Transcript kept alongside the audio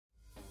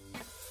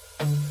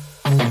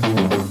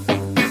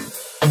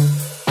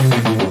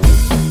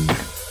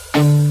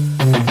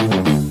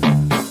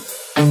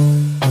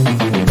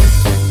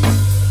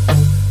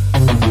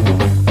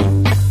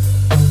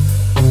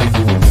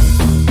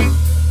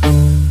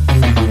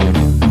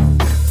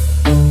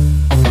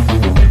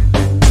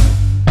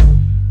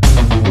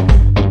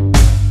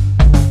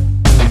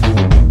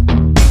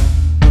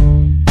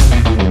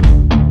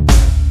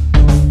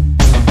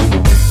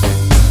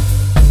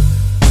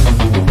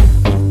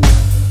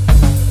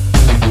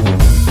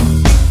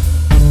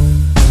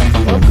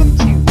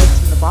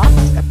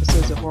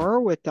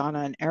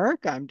Donna and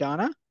Eric. I'm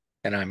Donna.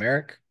 And I'm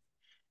Eric.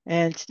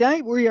 And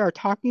tonight we are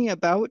talking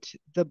about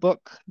the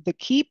book The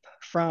Keep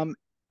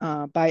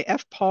by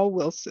F. Paul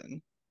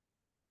Wilson.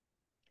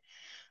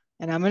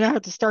 And I'm going to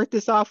have to start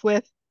this off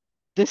with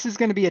this is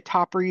going to be a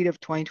top read of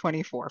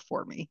 2024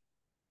 for me.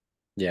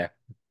 Yeah.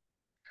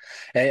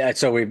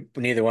 So we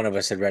neither one of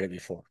us had read it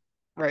before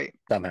Right.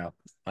 somehow.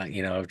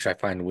 Which I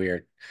find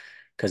weird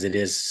because it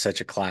is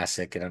such a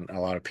classic and a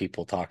lot of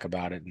people talk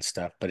about it and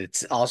stuff. But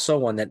it's also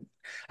one that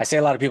I say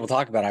a lot of people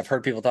talk about. I've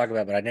heard people talk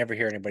about, but I never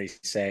hear anybody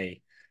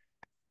say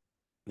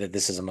that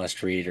this is a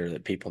must read or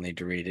that people need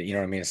to read it. You know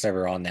what I mean? It's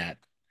never on that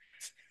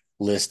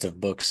list of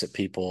books that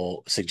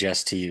people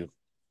suggest to you,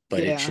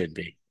 but it Yeah, should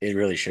be. It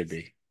really should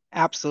be.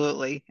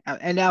 absolutely.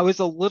 And I was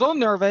a little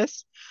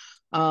nervous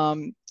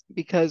um,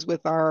 because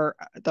with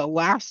the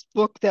last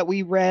book that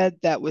we read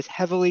that was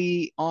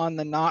heavily on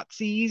the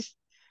Nazis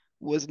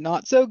was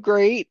not so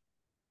great.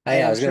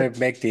 And I I'm was sure going to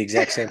make the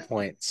exact same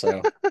point.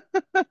 So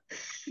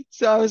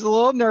so I was a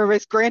little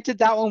nervous. Granted,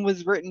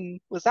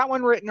 was that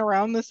one written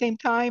around the same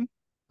time?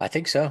 I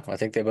think so. I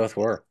think they both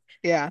were.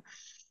 Yeah.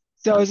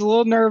 So I was a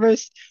little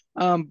nervous.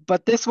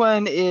 But this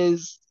one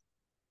is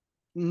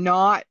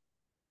not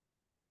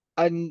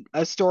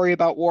a story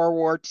about World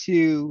War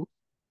II,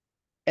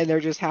 and there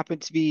just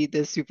happened to be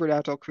this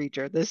supernatural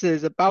creature. This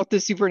is about the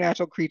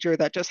supernatural creature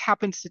that just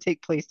happens to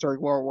take place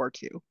during World War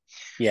II.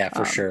 Yeah,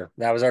 for Um, sure.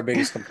 That was our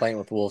biggest complaint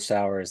with Wolf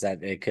Hour is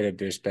that it could have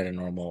just been a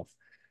normal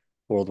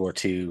World War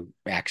II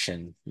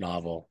action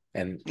novel.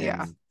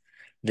 yeah, And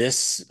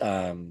this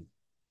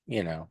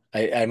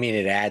I mean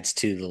it adds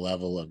to the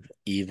level of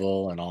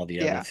evil and all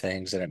the other yeah,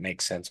 things and it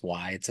makes sense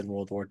why it's in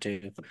World War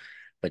II.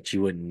 But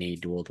you wouldn't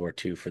need World War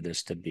II for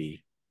this to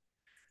be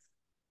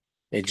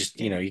it just,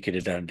 yeah. you could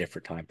have done a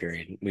different time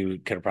period. We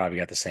could have probably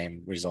got the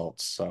same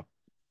results. So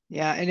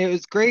Yeah, and it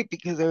was great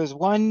because there was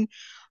one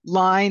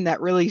line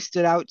that really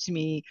stood out to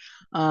me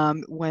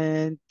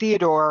when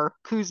Theodore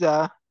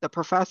Kuza, the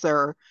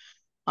professor,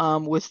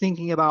 was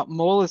thinking about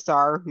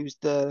Molasar, who's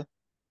the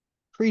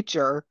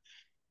preacher,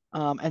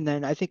 and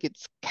then I think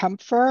it's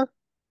Kempfer,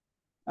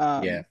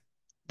 yeah, um,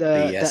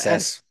 the the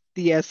SS.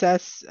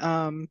 SS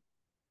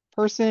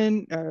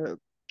person or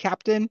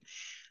captain.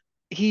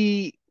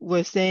 He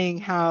was saying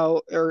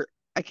how, or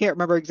I can't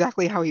remember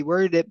exactly how he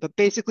worded it, but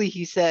basically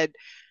he said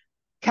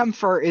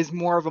Kempfer is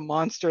more of a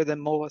monster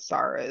than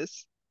Molasar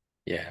is.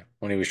 Yeah,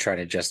 when he was trying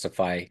to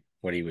justify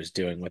what he was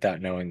doing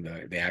without knowing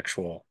the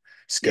actual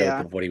scope Yeah,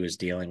 of what he was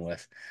dealing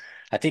with.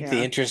 I think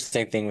the yeah,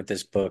 interesting thing with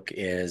this book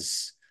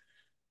is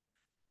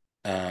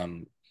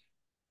um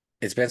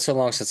it's been so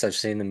long since I've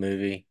seen the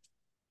movie.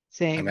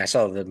 I mean, same. I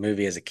saw the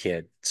movie as a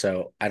kid,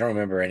 so I don't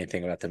remember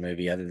anything about the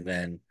movie other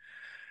than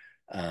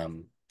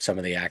some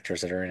of the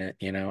actors that are in it,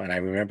 and I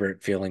remember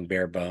it feeling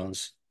bare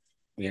bones,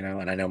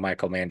 and I know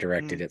Michael Mann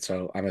directed Mm, it,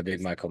 so I'm a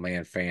big Michael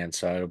Mann fan,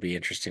 so it'll be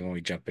interesting when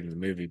we jump into the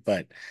movie.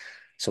 But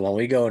so when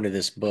we go into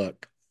this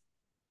book,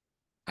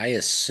 I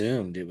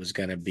assumed it was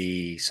going to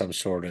be some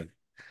sort of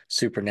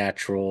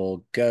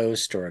supernatural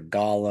ghost or a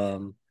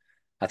golem.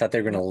 I thought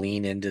they were going yep, to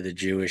lean into the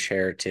Jewish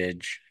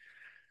heritage.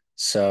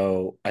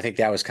 So I think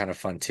that was kind of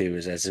fun too,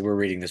 is as we're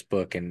reading this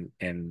book and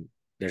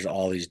there's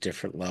all these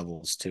different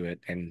levels to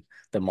it and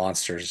the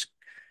monsters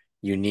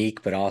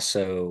unique, but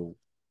also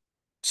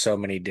so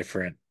many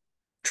different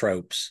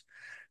tropes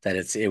that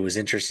it was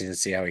interesting to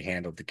see how he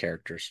handled the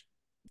characters.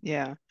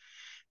 yeah,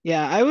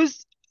 yeah.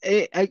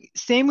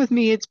 Same with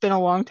me. It's been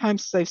a long time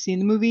since I've seen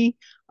the movie.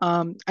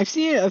 I've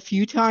seen it a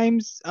few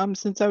times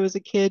since I was a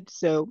kid,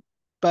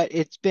 but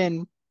it's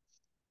been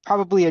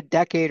probably a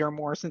decade or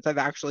more since I've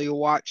actually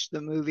watched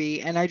the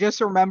movie. And I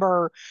just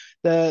remember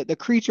the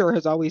creature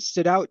has always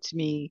stood out to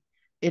me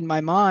in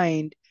my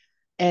mind,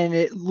 and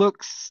it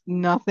looks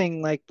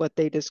nothing like what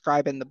they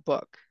describe in the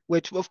book.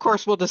 Which, of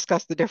course, we'll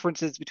discuss the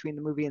differences between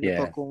the movie and the Yeah.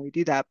 book when we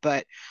do that.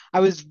 But I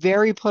was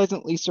very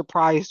pleasantly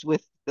surprised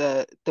with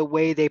the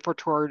way they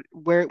portrayed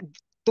where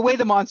the way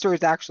the monster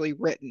is actually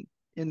written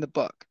in the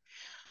book.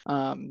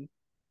 Um,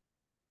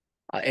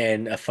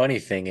 And a funny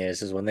thing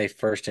is when they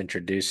first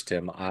introduced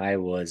him, I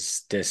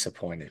was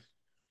disappointed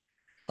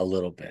a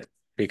little bit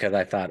because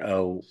I thought,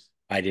 oh,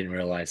 I didn't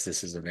realize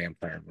this is a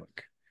vampire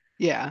book.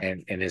 yeah,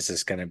 And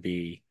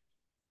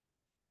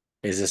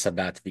is this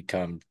about to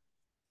become,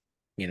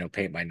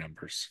 paint by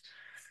numbers?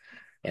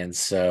 And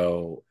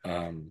so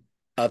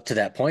up to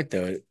that point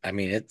though, I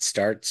mean it's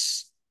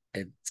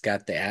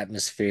got the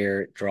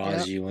atmosphere, it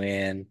yeah, draws you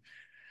in.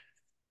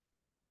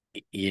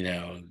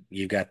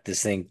 You got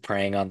this thing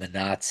preying on the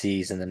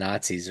Nazis, and the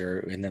Nazis are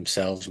in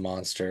themselves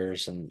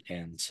monsters,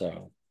 and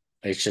so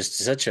it's just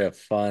such a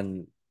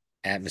fun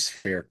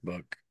atmospheric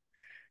book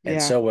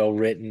and yeah, so well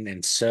written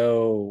and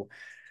so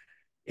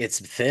it's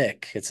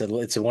thick. It's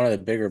one of the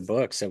bigger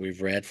books that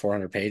we've read,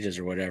 400 pages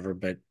or whatever,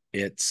 but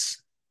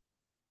it's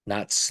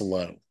not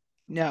slow.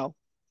 no,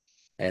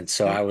 And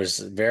so no,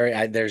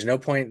 there's no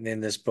point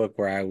in this book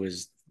where I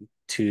was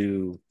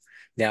too,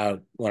 now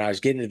when I was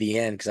getting to the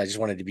end, because I just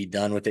wanted to be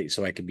done with it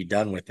so I could be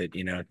done with it,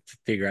 to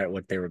figure out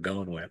what they were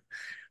going with.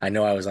 I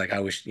know I was like,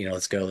 I wish,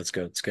 let's go, let's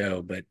go, let's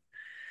go. But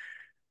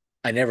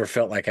I never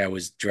felt like I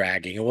was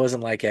dragging. It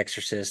wasn't like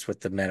Exorcist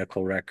with the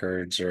medical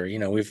records, or I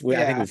think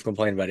Yeah. we've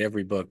complained about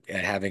every book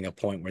at having a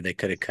point where they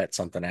could have cut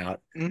something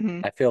out.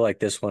 Hmm. I feel like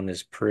this one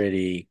is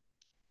pretty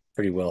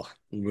well,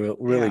 Yeah.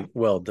 really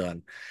well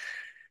done.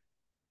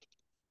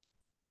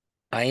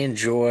 I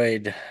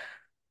enjoyed.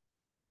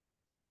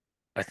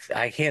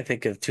 I can't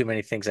think of too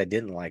many things I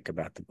didn't like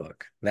about the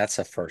book. That's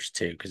the first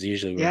two, because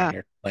usually we're in Yeah.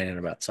 here complaining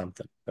about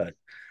something. But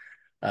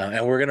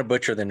and we're gonna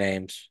butcher the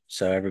names,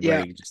 so Yeah.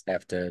 everybody just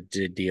have to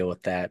deal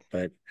with that.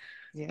 But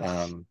Yes.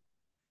 um,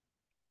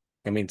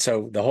 I mean,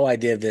 so the whole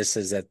idea of this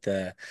is that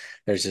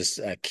there's this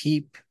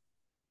keep.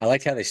 I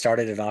liked how they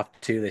started it off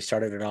too. They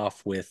started it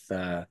off with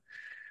the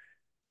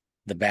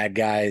bad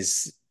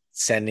guys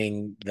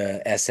sending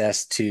the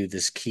SS to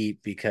this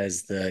keep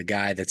because the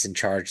guy that's in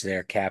charge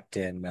there,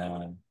 Captain,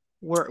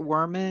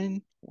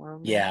 Worman.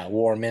 yeah,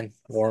 Warman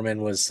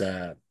was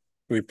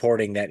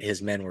reporting that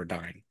his men were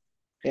dying,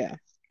 Yeah.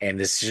 and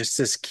it's just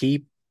this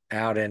keep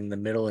out in the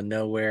middle of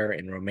nowhere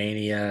in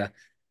Romania.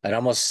 It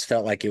almost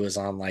felt like it was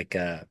on like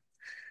a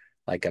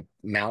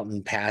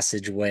mountain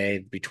passageway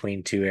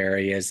between two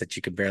areas that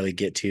you could barely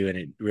get to, and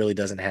it really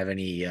doesn't have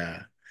any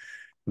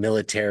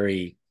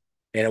military,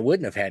 and it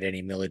wouldn't have had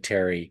any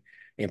military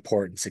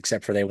importance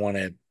except for they want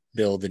to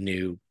build a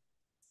new,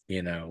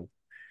 you know,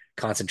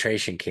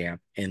 concentration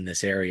camp in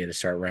this area to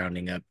start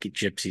rounding up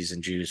gypsies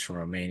and Jews from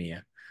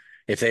Romania.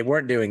 If they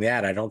weren't doing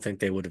that, I don't think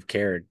they would have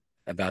cared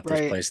about this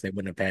Right. place. They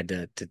wouldn't have had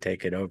to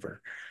take it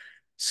over.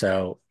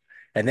 So,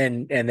 and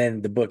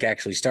then the book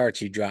actually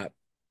starts. You drop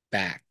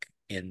back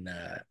in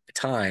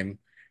time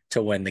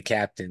to when the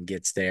captain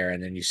gets there,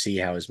 and then you see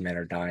how his men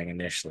are dying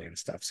initially and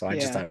stuff. So I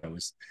just Yeah.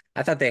 thought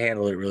I thought they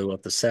handled it really well,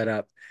 the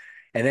setup.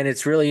 And then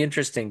it's really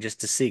interesting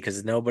just to see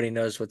because nobody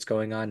knows what's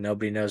going on.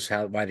 Nobody knows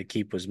why the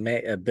keep was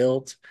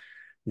built.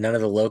 None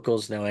of the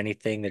locals know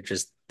anything. They're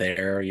just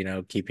there,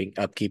 keeping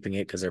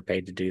it because they're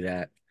paid to do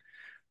that.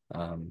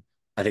 Um,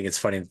 I think it's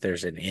funny that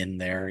there's an inn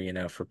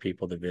there, for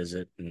people to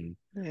visit, and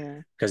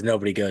Yeah. because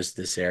nobody goes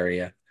to this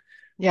area.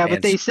 Yeah, but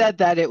And they said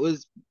that it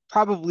was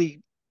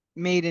probably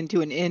made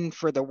into an inn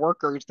for the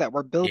workers that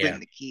were yeah, building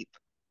the keep.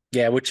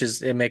 yeah, which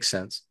is it makes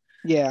sense.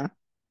 Yeah.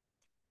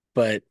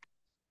 But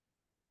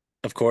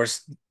of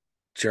course,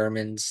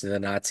 Germans, the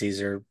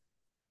Nazis are,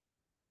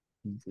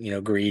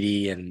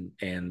 greedy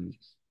and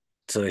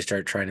so they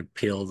start trying to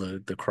peel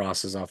the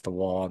crosses off the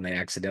wall and they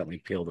accidentally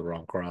peel the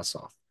wrong cross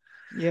off.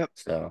 Yep.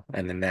 So,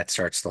 and then that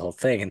starts the whole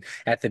thing. And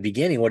at the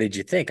beginning, what did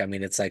you think? I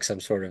mean, it's like some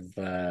sort of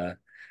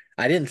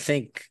I didn't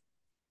think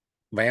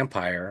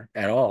vampire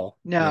at all,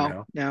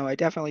 No, no, I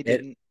definitely It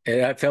didn't.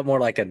 it felt more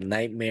like a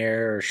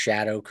nightmare or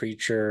shadow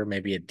creature,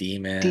 maybe a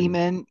demon.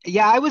 Demon.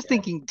 Yeah, I was Yeah.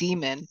 thinking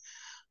demon.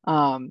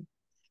 Um,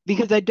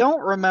 because I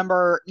don't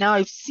remember. Now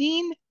I've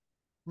seen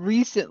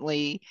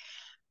recently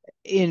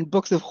in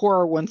books of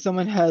horror when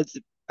someone has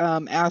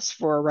asked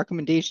for a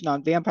recommendation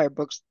on vampire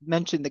books,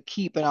 mention the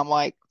keep, and I'm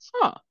like,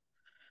 huh,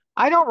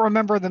 I don't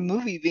remember the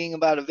movie being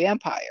about a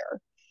vampire.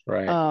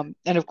 Right.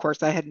 And of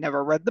course, I had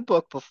never read the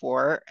book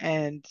before.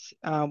 And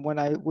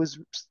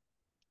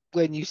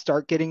when you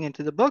start getting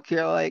into the book,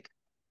 you're like,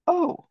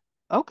 oh,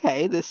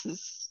 okay, this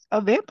is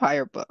a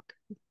vampire book.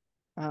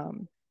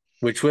 Um,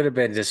 Which would have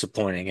been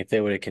disappointing if they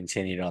would have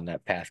continued on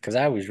that path. Because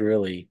I was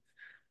really,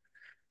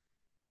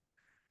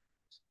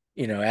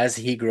 as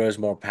he grows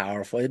more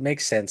powerful, it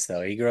makes sense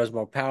though. He grows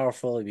more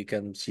powerful. He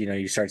becomes,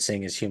 you start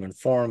seeing his human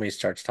form. He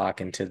starts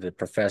talking to the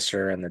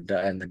professor and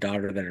the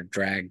daughter that are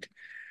dragged,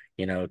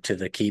 to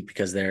the keep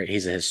because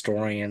he's a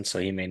historian, so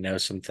he may know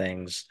some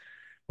things,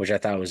 which I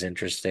thought was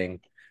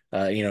interesting.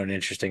 An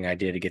interesting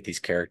idea to get these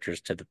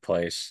characters to the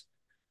place.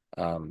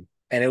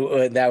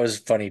 And that was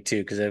funny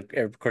too, because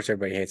of course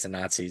everybody hates the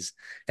Nazis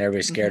and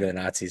everybody's scared mhm. of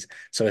the Nazis.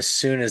 So as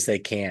soon as they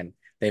can,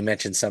 they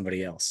mention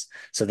somebody else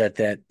so that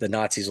the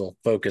Nazis will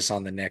focus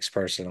on the next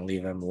person and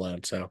leave them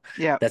alone. So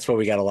Yeah, that's where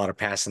we got a lot of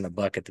passing the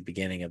buck at the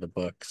beginning of the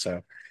book.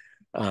 So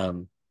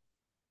um,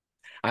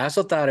 I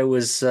also thought it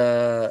was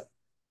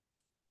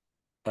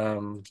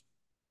um,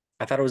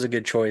 I thought it was a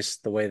good choice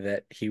the way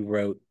that he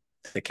wrote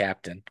the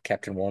captain,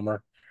 Captain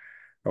Walmer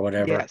or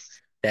whatever, yes,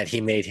 that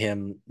he made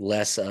him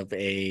less of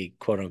a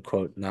quote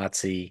unquote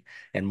Nazi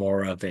and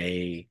more of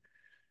a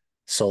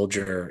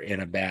soldier in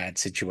a bad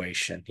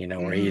situation,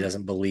 where he hmm,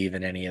 doesn't believe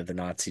in any of the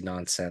Nazi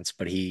nonsense,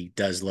 but he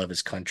does love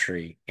his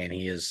country and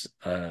he is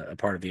a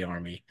part of the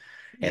army.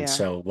 And yeah,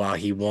 so while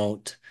he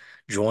won't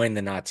join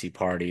the Nazi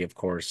party, of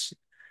course,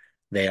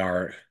 they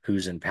are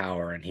who's in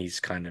power and he's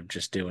kind of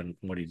just doing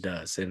what he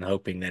does and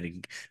hoping that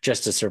he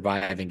just to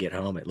survive and get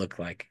home, it looked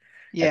like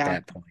at yeah,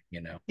 that point.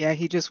 yeah.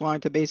 He just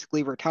wanted to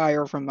basically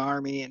retire from the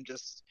army and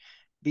just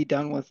be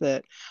done with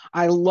it.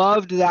 I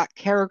loved that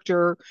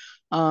character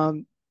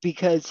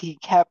because he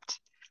kept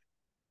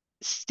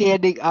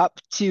standing up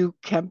to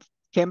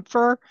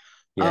Kempfer,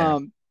 Yeah.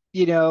 um,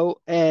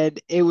 and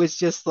it was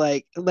just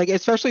like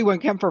especially when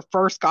Kempfer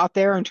first got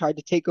there and tried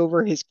to take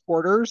over his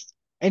quarters,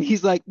 and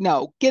he's like,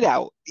 "No, get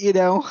out."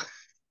 Yeah,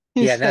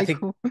 He's and I like,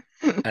 think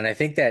And I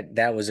think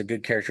that was a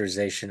good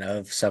characterization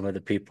of some of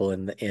the people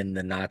in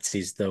the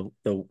Nazis. The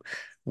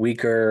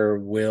weaker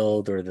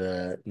willed, or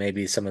the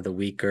maybe some of the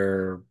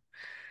weaker,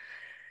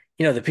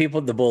 the people,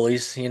 the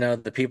bullies,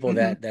 the people Hmm.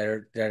 that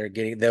are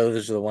getting,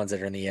 those are the ones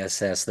that are in the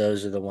SS.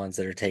 Those are the ones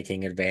that are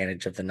taking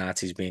advantage of the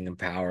Nazis being in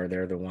power.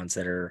 They're the ones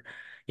that are,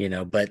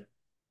 but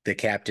the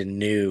captain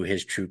knew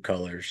his true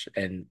colors,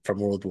 and from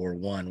World War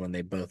I, when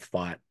they both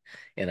fought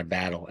in a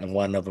battle, and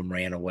one of them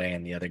ran away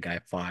and the other guy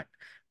fought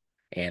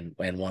and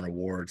won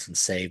awards and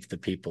saved the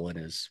people in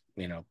his,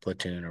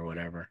 platoon or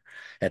whatever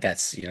at that,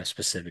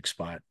 specific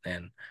spot.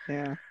 And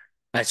Yeah,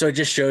 so it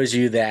just shows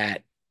you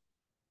that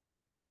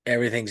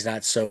everything's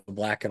not so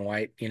black and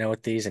white,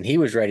 with these. And he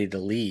was ready to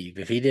leave.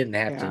 If he didn't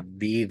have to yeah,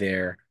 be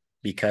there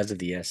because of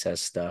the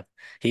SS stuff,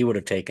 he would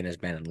have taken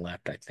his men and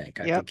left, I think.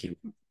 I yep. think he,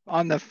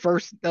 On the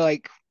first,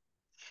 like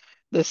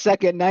the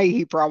second night,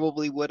 he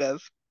probably would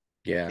have.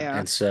 yeah. Yeah,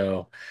 And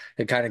so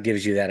it kind of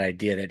gives you that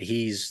idea that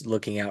he's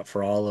looking out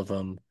for all of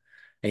them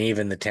and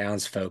even the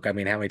townsfolk. I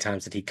mean, how many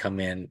times did he come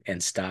in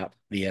and stop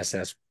the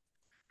SS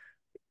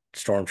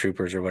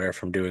stormtroopers or whatever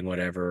from doing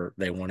whatever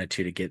they wanted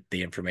to get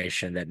the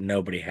information that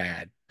nobody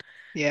had?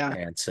 yeah,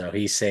 And so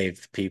he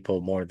saved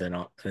people more than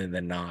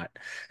not.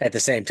 At the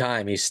same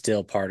time, he's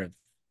still part of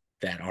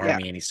that yeah,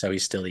 army, and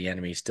he's still the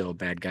enemy. He's still a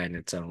bad guy in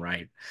its own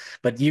right.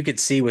 But you could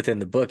see within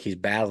the book he's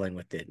battling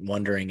with it,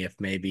 wondering if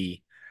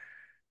maybe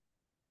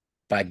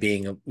by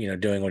being,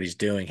 doing what he's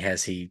doing,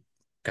 has he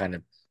kind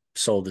of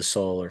sold his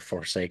soul or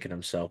forsaken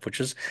himself? Which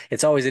is,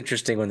 it's always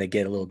interesting when they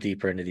get a little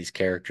deeper into these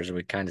characters, and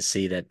we kind of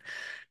see that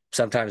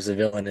sometimes the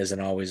villain isn't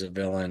always a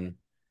villain.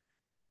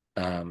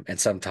 And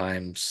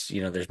sometimes,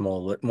 there's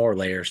more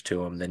layers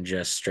to them than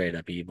just straight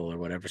up evil or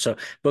whatever. So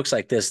books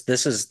like this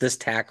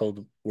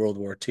tackled World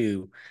War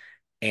II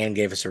and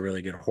gave us a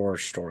really good horror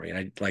story.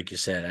 And like you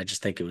said, I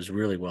just think it was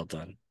really well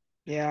done.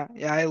 yeah,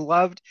 yeah. I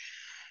loved,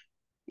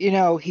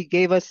 he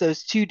gave us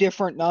those two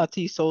different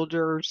Nazi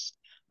soldiers.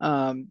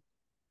 Um,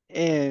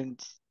 and,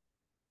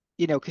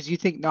 because you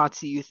think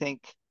Nazi, you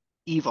think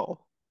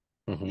evil,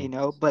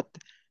 Hmm. but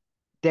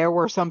there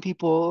were some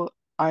people,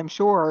 I'm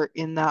sure,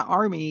 in that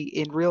army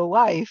in real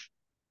life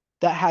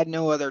that had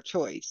no other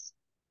choice,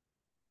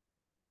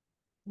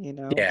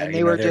 Yeah, and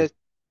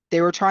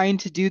they were trying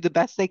to do the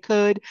best they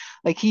could.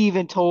 Like he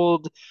even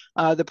told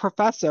the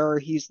professor,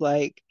 he's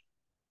like,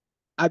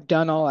 I've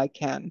done all I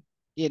can,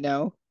 you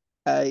know.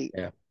 I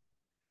yeah,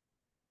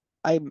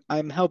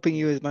 I'm helping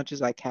you as much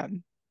as I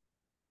can.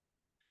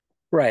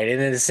 right.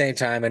 And at the same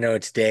time, I know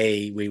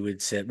today we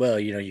would say, well,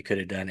 you could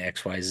have done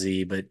X, Y,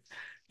 Z, but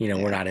we're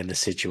Yeah. not in the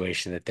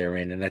situation that they're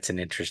in, and that's an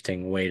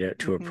interesting way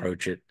to Hmm.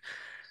 approach it.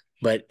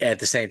 But at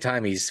the same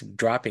time, he's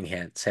dropping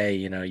hints. Hey,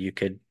 you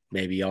could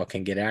maybe y'all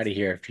can get out of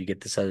here if you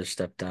get this other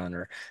stuff done,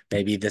 or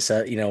maybe this,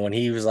 when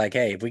he was like,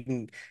 hey, if we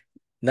can,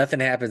 nothing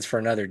happens for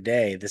another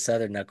day, this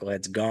other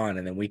knucklehead's gone,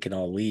 and then we can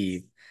all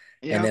leave.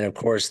 And Yeah. then, of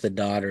course, the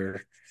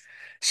daughter,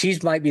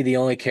 she's might be the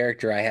only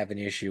character I have an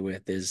issue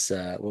with is,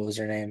 what was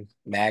her name?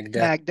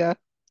 Magda. Magda.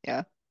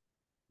 Yeah.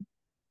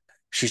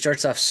 She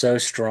starts off so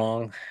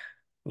strong,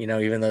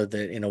 even though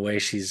in a way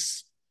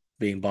she's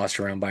being bossed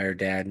around by her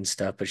dad and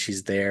stuff, but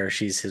she's there.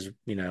 She's his,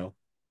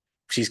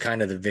 she's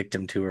kind of the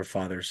victim to her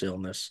father's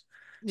illness.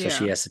 So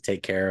she Yeah. has to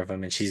take care of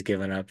him, and she's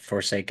given up,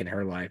 forsaken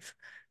her life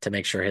to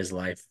make sure his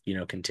life,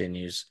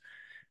 continues.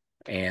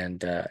 And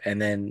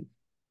then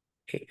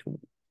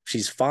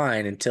she's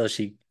fine until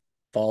she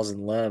falls in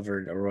love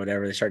or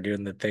whatever. They start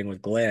doing the thing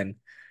with Glenn.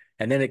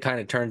 And then it kind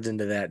of turns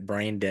into that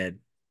brain dead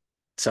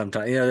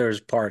sometimes.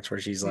 There's parts where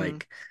she's Mm.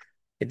 like,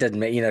 it doesn't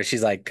make,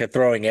 she's like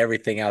throwing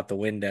everything out the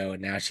window,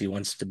 and now she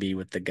wants to be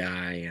with the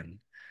guy. And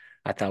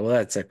I thought, well,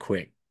 that's a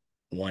quick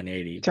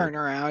 180, but Turn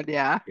around.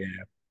 Yeah. yeah.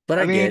 But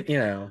I I mean, get,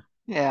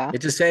 yeah. it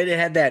just it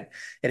had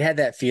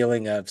that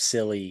feeling of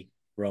silly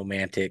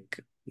romantic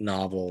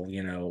novel,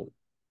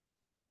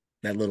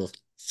 that little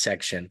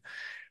section.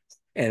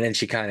 And then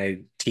she kind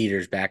of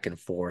teeters back and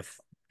forth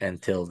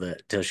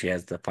till she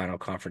has the final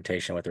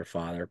confrontation with her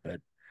father.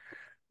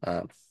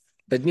 Um,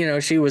 but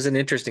she was an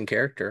interesting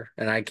character,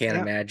 and I can't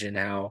Yeah. imagine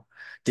how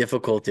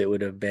difficult it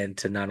would have been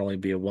to not only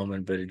be a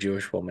woman but a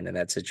Jewish woman in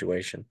that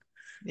situation.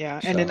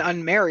 Yeah. And an So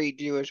unmarried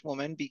Jewish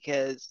woman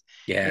because,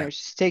 yeah,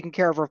 she's taking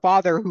care of her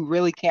father who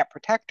really can't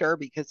protect her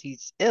because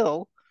he's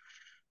ill.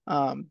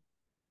 Um,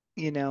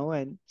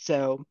 and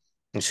so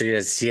and she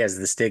has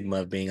the stigma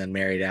of being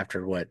unmarried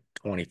after what,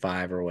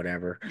 25 or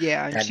whatever.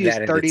 yeah, and That she was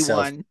that in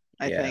itself, 31,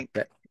 I yeah. think.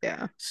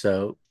 Yeah.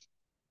 So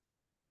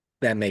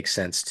that makes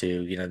sense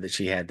too, that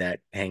she had that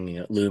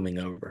hanging, looming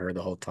over her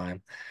the whole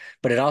time.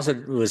 But it also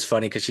was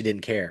funny because she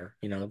didn't care,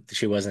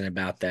 she wasn't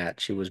about that.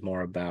 She was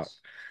more about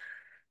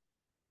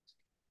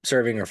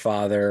serving her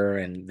father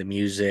and the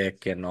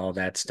music and all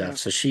that Yeah. stuff.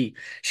 So she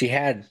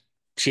had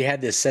she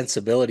had this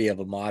sensibility of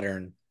a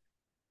modern,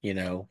 you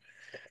know,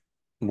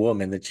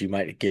 woman that you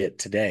might get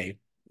today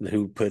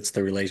who puts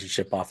the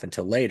relationship off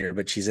until later,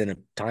 but she's in a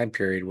time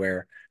period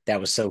where that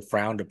was so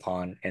frowned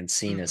upon and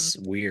seen Hmm. as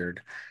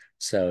weird.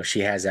 So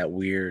she has that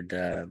weird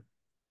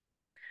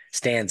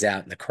stands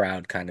out in the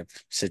crowd kind of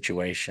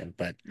situation.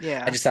 But I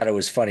Yeah. just thought it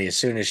was funny. As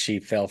soon as she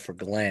fell for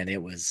Glenn,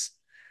 it was,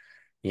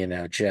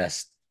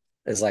 just.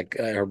 It's like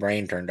her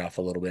brain turned off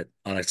a little bit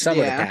on some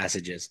of the Yeah.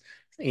 passages,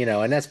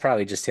 and that's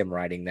probably just him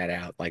writing that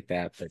out like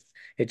that. But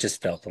it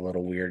just felt a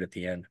little weird at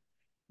the end.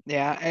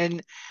 Yeah.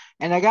 And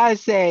I gotta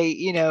say,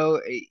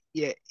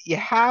 you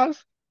have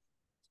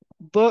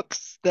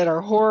books that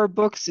are horror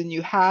books, and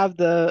you have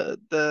the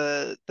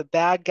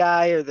bad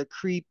guy or the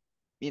creep,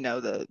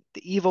 the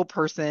evil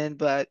person,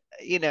 but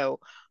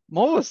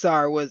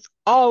Molasar was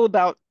all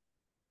about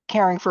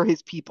caring for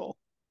his people.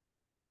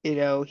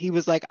 He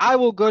was like, I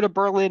will go to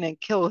Berlin and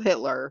kill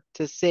Hitler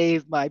to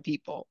save my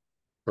people.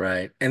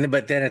 Right.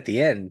 But then at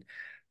the end,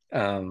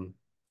 um,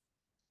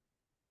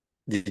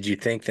 did you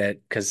think that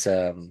because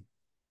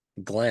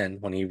Glenn,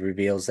 when he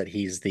reveals that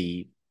he's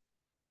the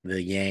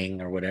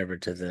Yang or whatever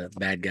to the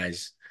bad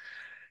guys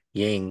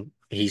Ying,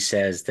 he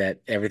says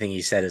that everything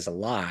he said is a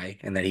lie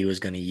and that he was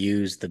going to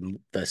use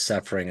the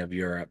suffering of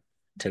Europe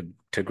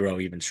to grow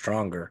even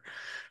stronger.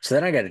 So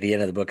then I got to the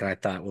end of the book and I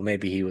thought, well,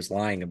 maybe he was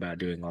lying about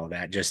doing all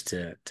that just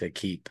to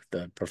keep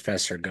the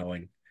professor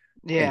going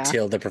Yeah,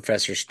 until the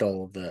professor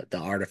stole the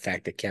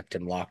artifact that kept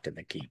him locked in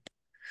the keep.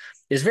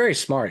 It's very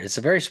smart. It's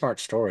a very smart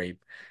story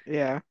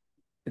yeah,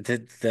 to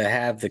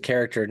have the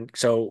character.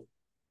 So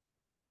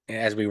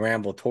as we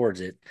ramble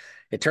towards it,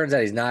 it turns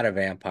out he's not a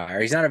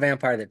vampire. He's not a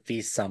vampire that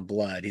feasts on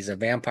blood. He's a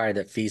vampire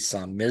that feasts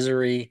on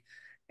misery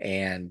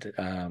and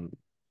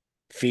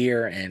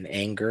fear and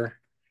anger.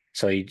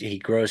 So he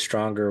grows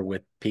stronger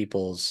with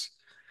people's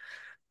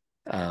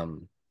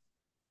um,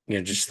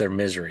 just their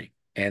misery.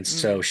 And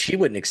so mm, she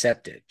wouldn't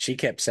accept it. She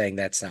kept saying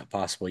that's not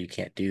possible. You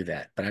can't do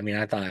that. But I mean,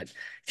 I thought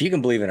if you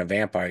can believe in a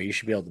vampire, you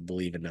should be able to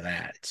believe into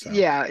that. So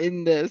yeah.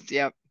 In this,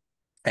 yep,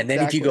 and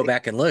then if you go exactly.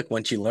 back and look,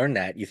 once you learn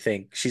that, you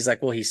think she's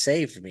like, well, he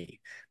saved me.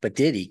 But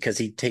did he? Because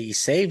he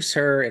saves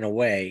her in a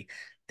way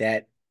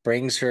that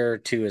brings her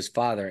to his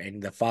father,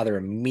 and the father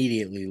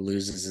immediately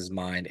loses his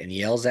mind and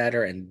yells at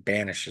her and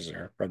banishes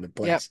her from the Yep,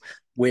 place,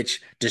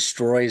 which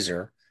destroys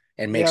her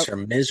and makes yep, her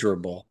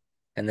miserable.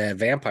 And the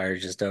vampire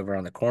is just over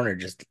on the corner,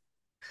 just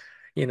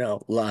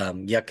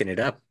yucking it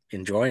up,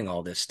 enjoying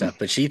all this stuff.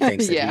 But she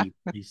thinks that yeah,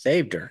 he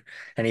saved her,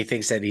 and he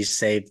thinks that he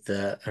saved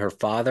the her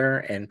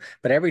father.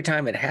 But every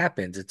time it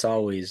happens, it's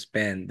always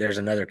been there's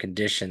another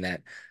condition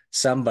that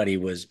somebody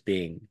was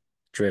being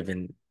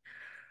driven,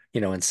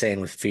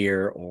 insane with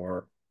fear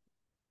or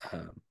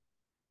um,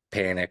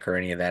 panic or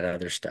any of that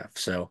other stuff.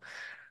 So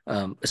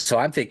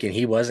I'm thinking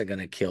he wasn't going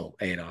to kill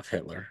Adolf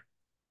Hitler.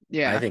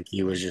 I yeah, think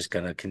he was just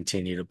going to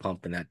continue to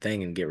pump in that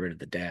thing and get rid of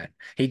the dad.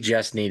 He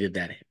just needed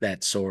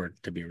that sword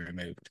to be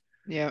removed.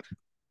 yeah,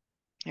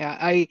 yeah.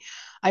 I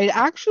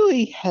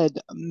actually had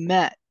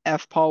met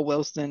F. Paul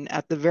Wilson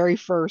at the very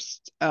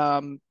first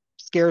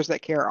Scares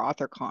That Care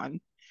AuthorCon.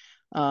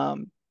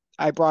 Um,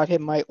 I brought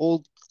him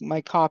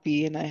my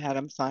copy and I had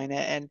him sign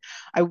it. And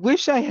I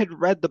wish I had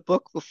read the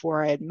book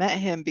before I had met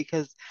him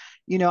because,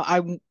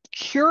 I'm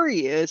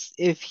curious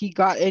if he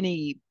got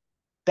any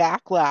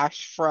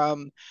backlash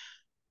from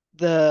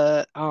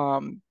the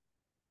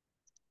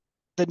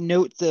the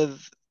notes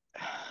of,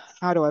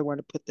 how do I want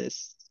to put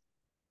this?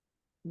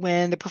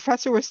 When the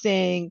professor was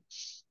saying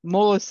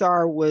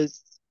Molasar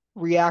was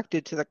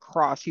reacted to the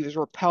cross, he was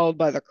repelled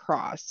by the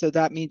cross. So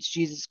that means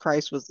Jesus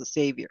Christ was the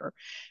savior.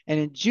 And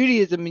in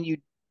Judaism,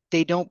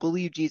 they don't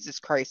believe Jesus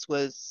Christ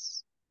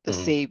was the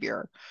Mhm.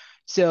 savior.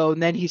 So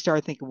then he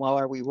started thinking, well,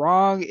 are we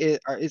wrong?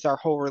 Is our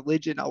whole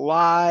religion a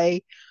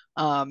lie?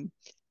 Um,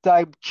 so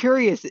I'm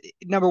curious.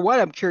 Number one,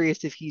 I'm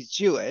curious if he's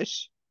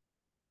Jewish.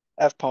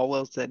 F. Paul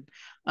Wilson.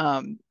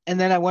 And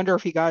then I wonder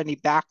if he got any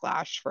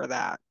backlash for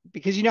that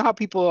because you know how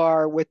people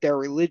are with their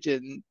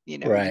religion. You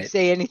Right.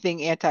 say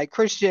anything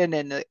anti-Christian,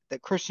 and the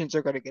Christians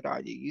are going to get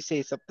on you. You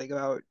say something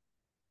about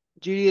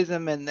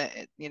Judaism, and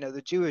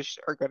the Jewish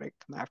are going to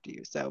come after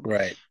you. So,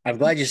 Right. I'm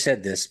glad you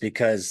said this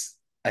because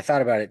I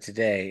thought about it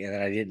today and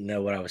I didn't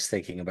know what I was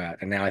thinking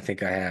about. And now I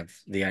think I have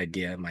the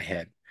idea in my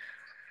head.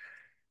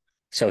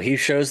 So he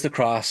shows the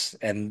cross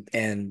and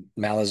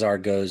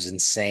Malazar goes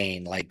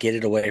insane. Like, get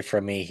it away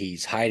from me.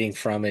 He's hiding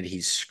from it.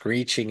 He's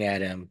screeching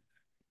at him,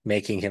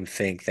 making him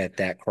think that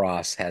that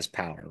cross has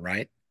power,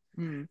 right?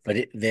 mm,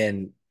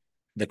 Then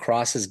the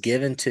cross is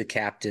given to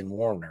Captain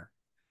Warner.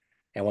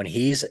 And when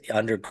he's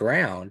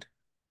underground,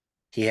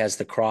 he has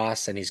the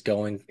cross and he's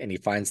going and he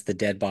finds the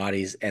dead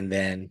bodies and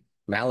then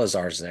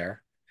Malazar's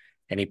there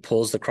and he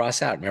pulls the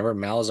cross out. Remember,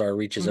 Malazar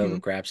reaches over, mm-hmm.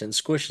 grabs it, and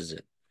squishes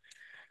it.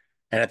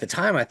 And at the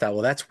time, I thought,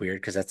 well, that's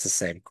weird because that's the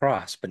same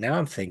cross. But now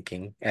I'm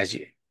thinking,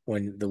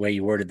 when the way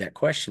you worded that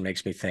question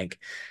makes me think,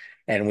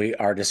 and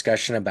our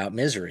discussion about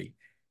misery,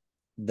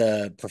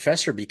 the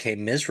professor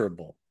became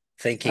miserable,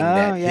 thinking Oh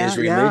that yeah, his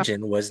yeah,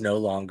 religion was no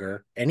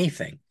longer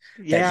anything,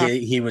 that yeah,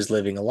 he was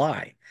living a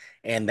lie.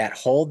 And that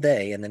whole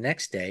day and the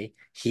next day,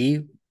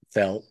 he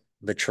felt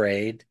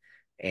betrayed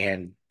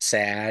and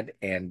sad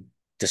and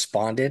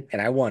despondent.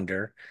 And I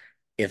wonder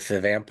if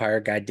the vampire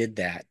guy did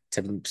that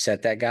to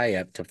set that guy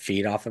up to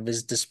feed off of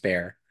his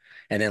despair.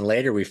 And then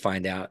later we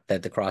find out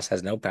that the cross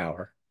has no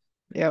power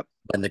yep,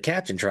 when the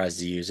captain tries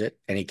to use it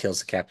and he kills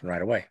the captain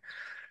right away.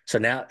 So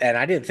now, and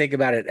I didn't think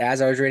about it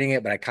as I was reading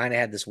it, but I kind of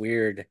had this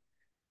weird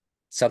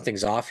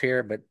something's off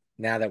here. But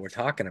now that we're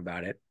talking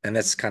about it, and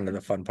that's kind of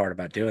the fun part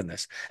about doing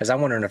this, is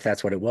I'm wondering if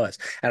that's what it was.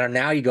 And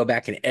now you go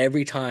back, and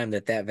every time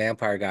that that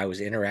vampire guy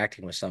was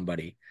interacting with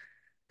somebody,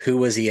 who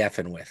was he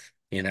effing with,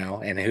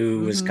 and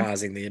who was Hmm.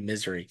 causing the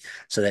misery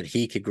so that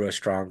he could grow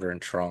stronger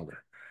and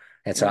stronger.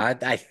 And so Yeah.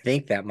 I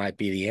think that might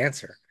be the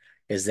answer,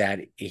 is that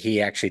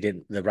he actually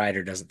didn't, the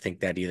writer doesn't think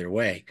that either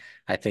way.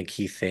 I think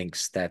he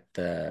thinks that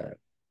the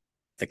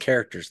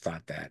characters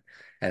thought that,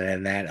 and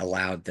then that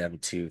allowed them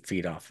to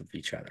feed off of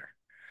each other.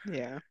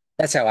 Yeah.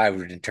 That's how I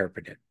would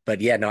interpret it.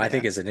 But yeah, no, I Yeah.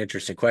 think it's an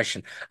interesting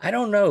question. I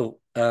don't know.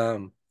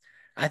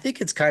 I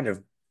think it's kind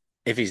of,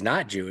 if he's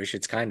not Jewish,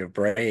 it's kind of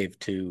brave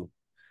to,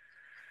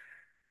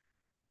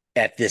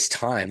 at this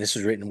time, this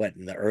was written what,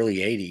 in the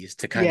early 80s,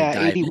 to kind of Yeah.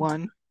 dive into,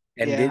 81.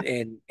 and Yeah.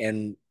 did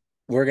and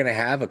we're going to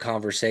have a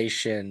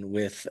conversation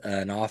with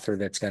an author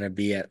that's going to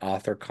be at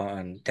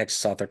AuthorCon,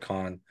 Texas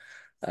AuthorCon,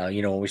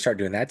 when we start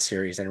doing that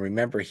series. And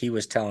remember, he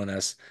was telling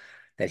us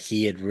that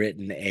he had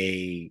written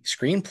a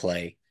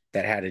screenplay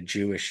that had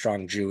a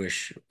strong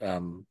Jewish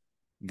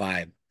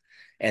vibe,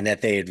 and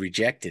that they had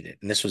rejected it.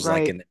 And this was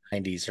like Right. in the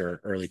 90s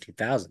or early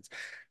 2000s.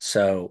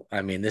 So,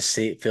 I mean,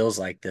 feels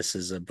like this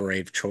is a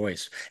brave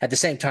choice. At the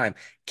same time,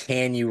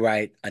 can you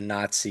write a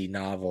Nazi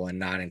novel and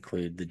not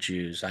include the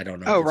Jews? I don't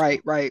know if Oh, it's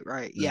right, possible. right,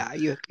 right. So Yeah,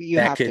 you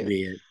that have could to.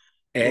 be it.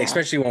 Yeah.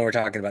 Especially when we're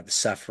talking about the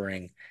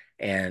suffering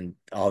and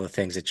all the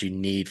things that you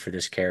need for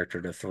this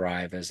character to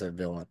thrive as a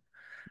villain.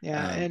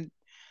 Yeah, Um, and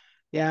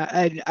yeah,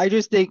 and I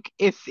just think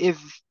if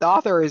the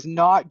author is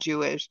not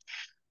Jewish,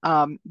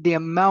 the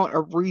amount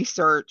of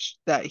research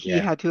that he yeah.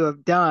 had to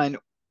have done,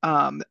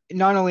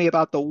 not only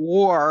about the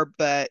war,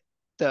 but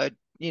the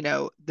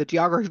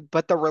geography,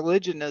 but the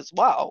religion as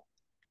well,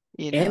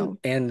 you know,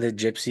 And the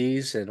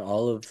gypsies and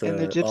and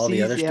the all the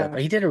gypsies, other stuff. yeah.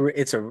 He did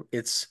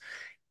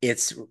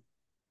it's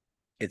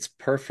it's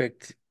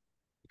perfect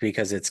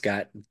because it's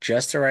got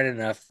just the right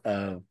enough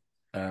of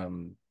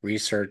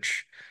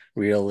research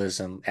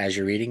realism as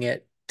you're reading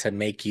it to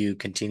make you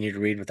continue to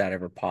read without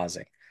ever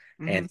pausing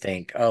Hmm. and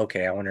think, oh,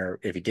 okay, I wonder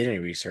if he did any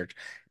research,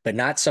 but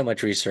not so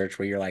much research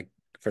where you're like,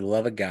 for the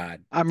love of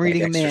God, I'm like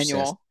reading a Exorcist,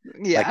 manual.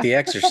 Yeah.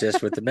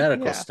 with the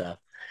medical Yeah. stuff.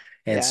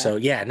 And Yeah. so,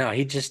 yeah, no,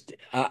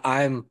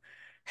 I'm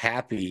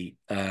happy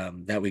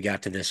that we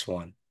got to this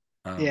one.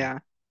 Um, Yeah.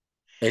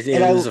 And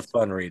it was a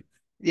fun read.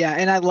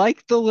 I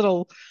like the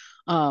little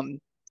um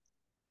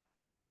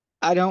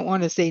I don't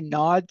want to say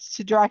nods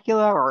to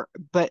Dracula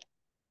but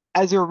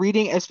as you're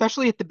reading,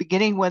 especially at the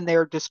beginning when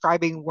they're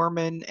describing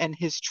Werman and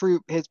his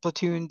troop, his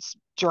platoon's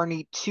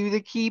journey to the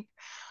keep,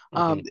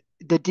 um, Mhm.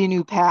 the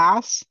Dinu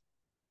Pass,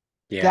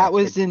 Yeah, that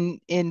was in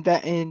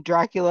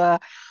Dracula.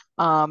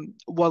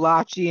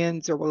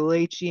 Wallachians or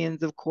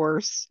Wallachians, of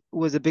course,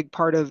 was a big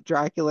part of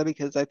Dracula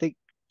because I think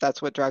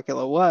that's what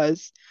Dracula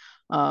was,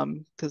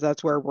 because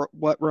that's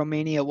what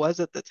Romania was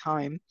at the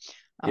time.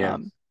 yeah.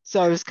 So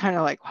I was kind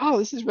of like, wow,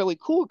 this is really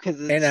cool because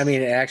And I it's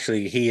mean,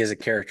 actually, he is a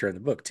character in the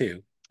book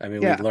too. I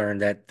mean, we yeah,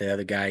 learned that the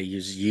other guy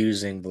is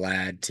using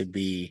Vlad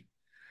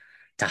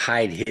to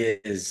hide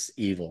his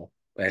evil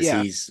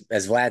yeah,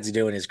 as Vlad's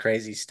doing his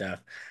crazy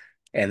stuff,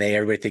 and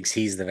everybody thinks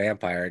he's the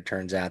vampire. It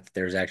turns out that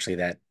there's actually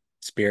that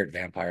spirit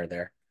vampire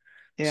there.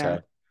 yeah.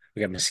 So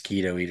we got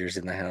mosquito eaters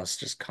in the house,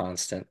 just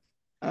constant.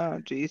 Oh,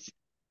 geez.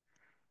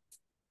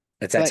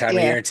 It's that But time of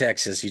yeah. year in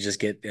Texas. You just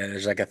get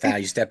there's like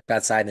you step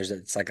outside and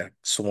it's like a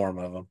swarm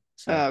of them.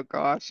 So Oh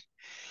gosh.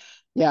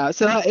 Yeah,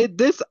 so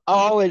this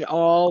all in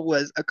all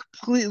was a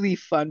completely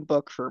fun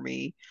book for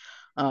me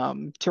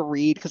to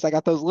read because I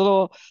got those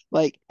little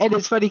and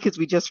it's funny because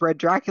we just read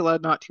Dracula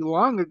not too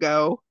long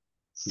ago.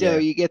 So yeah,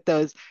 you get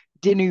those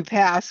Dinu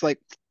Pass, like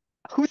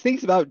who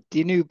thinks about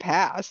Dinu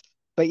Pass?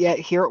 But yet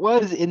here it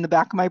was in the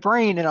back of my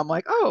brain and I'm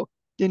like, "Oh,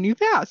 Dinu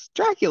Pass,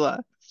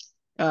 Dracula."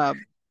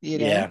 Um, you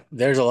know. yeah.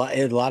 There's a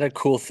lot of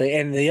cool thing,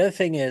 and the other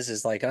thing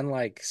is like,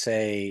 unlike,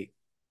 say,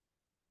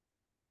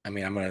 I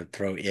mean, I'm gonna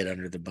throw it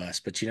under the bus,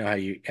 but you know how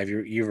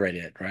you've read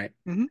it, right?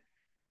 Hmm.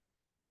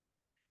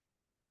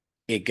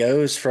 It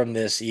goes from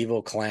this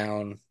evil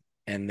clown,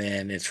 and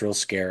then it's real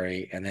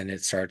scary, and then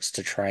it starts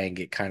to try and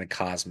get kind of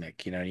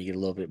cosmic. You get a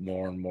little bit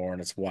more and more,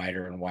 and it's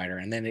wider and wider,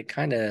 and then it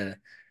kind of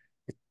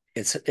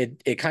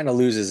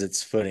loses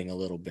its footing a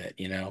little bit.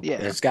 Yeah.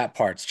 It's got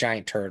parts,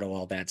 giant turtle,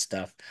 all that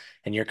stuff,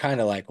 and you're kind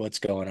of like, what's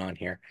going on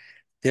here?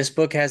 This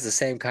book has the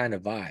same kind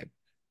of vibe.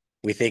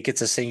 We think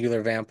it's a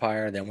singular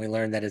vampire. Then we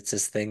learn that it's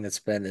this thing that's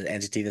been an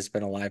entity that's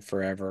been alive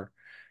forever.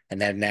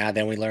 And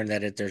then we learn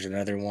that there's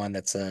another one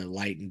that's a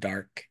light and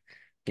dark,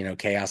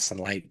 chaos and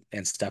light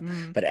and stuff.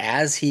 Mm, But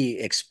as he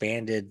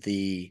expanded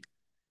the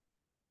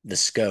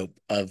scope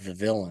of the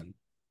villain,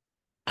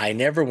 I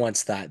never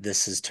once thought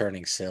this is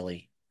turning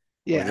silly,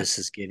 or yeah. this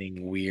is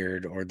getting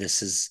weird, or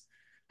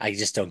I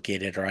just don't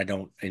get it, or I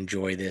don't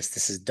enjoy this.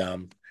 This is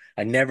dumb.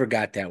 I never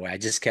got that way. I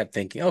just kept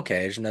thinking, okay,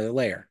 there's another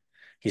layer.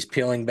 He's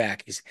peeling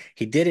back.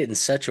 He did it in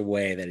such a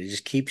way that it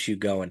just keeps you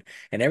going.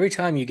 And every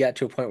time you got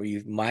to a point where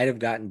you might have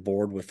gotten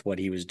bored with what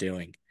he was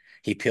doing,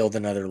 he peeled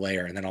another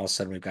layer, and then all of a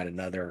sudden we've got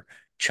another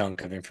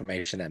chunk of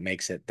information that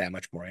makes it that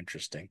much more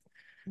interesting.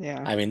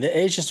 Yeah. I mean,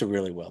 it's just a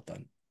really well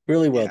done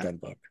Yeah.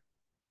 book.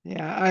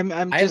 Yeah, I'm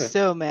I have just a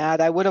so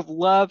mad. I would have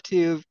loved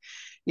to,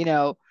 you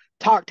know,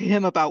 talk to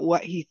him about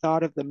what he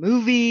thought of the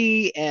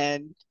movie.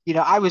 And,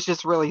 I was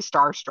just really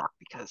starstruck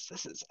because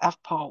this is F.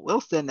 Paul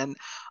Wilson and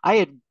I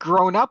had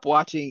grown up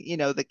watching,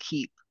 The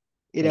Keep.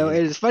 Mhm.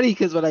 It was funny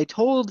because when I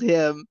told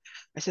him,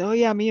 I said, "Oh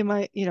yeah, me and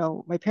my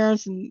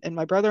parents and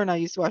my brother and I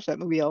used to watch that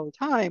movie all the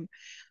time."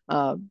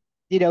 Um,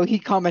 he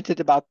commented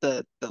about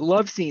the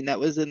love scene that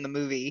was in the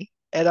movie.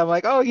 And I'm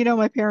like, "Oh,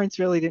 my parents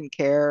really didn't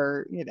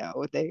care,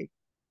 they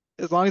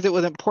as long as it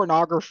wasn't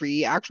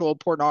pornography, actual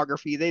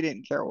pornography, they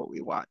didn't care what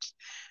we watched."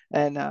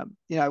 And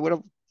I would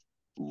have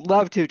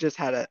loved to have just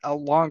had a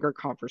longer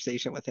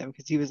conversation with him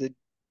because he was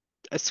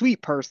a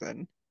sweet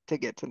person to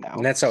get to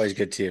And know. that's always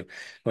good too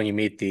when you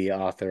meet the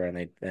author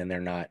and they're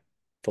not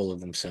full of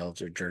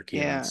themselves or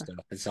jerky about Yeah.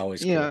 stuff. It's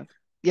always You cool, know,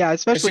 yeah,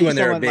 especially especially when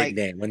they're a someone big like,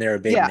 name. When they're a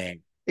big yeah,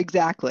 name,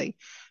 exactly.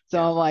 So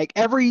yeah. I'm like,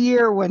 every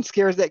year when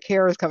Scares That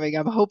Care is coming,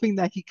 I'm hoping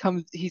that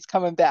he's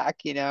coming back,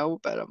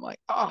 but I'm like,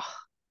 oh,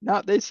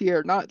 not this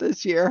year, not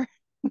this year.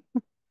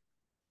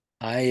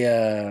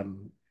 I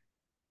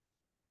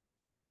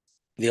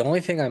the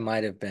only thing I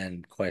might have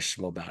been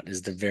questionable about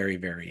is the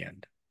very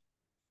end.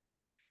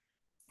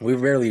 We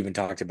rarely even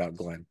talked about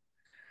Glenn.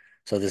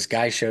 So this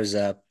guy shows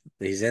up.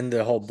 He's in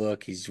the whole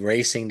book. He's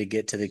racing to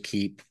get to the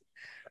keep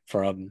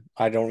from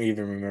I don't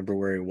even remember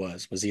where he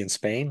was. Was he in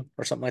Spain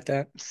or something like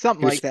that?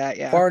 Something He like was that,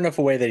 yeah. far enough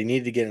away that he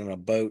needed to get on a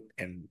boat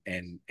and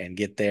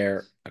get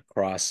there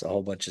across a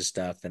whole bunch of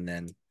stuff and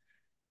then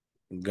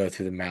go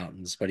through the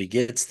mountains. But he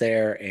gets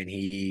there and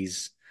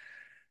he's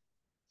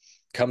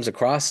comes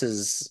across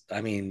as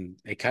I mean,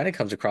 it kind of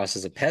comes across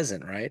as a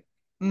peasant, right?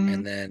 Hmm.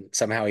 And then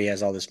somehow he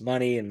has all this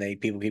money and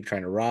people keep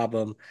trying to rob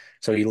him.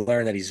 So he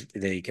learned that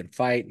he can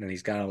fight and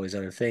he's got all these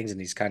other things and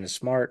he's kind of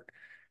smart.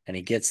 And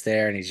he gets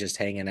there and he's just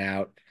hanging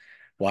out,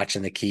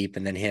 watching the keep,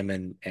 and then him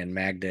and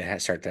Magda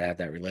start to have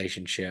that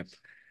relationship.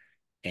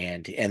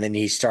 And then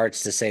he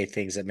starts to say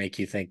things that make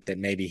you think that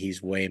maybe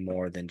he's way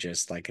more than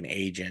just like an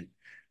agent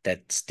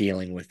that's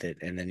dealing with it.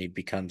 And then he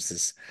becomes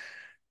this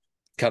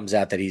comes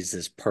out that he's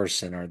this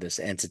person or this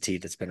entity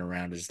that's been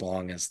around as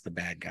long as the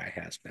bad guy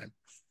has been.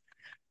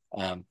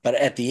 But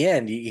at the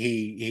end,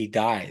 he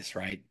dies,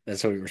 right?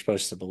 That's what we were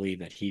supposed to believe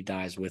that he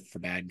dies with the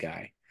bad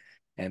guy,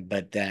 and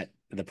but that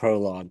the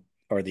prologue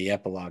or the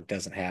epilogue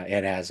doesn't have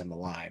it has him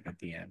alive at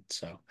the end.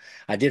 So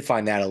I did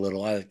find that a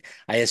little.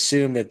 I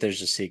assume that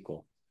there's a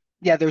sequel,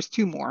 Yeah, there's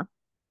two more.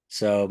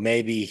 so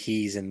maybe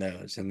he's in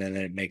those, and then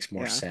it makes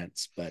more Yeah.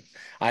 sense. But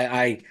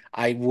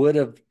I would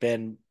have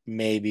been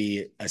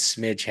maybe a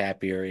smidge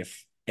happier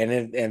if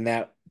and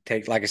that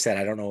take like I said,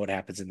 I don't know what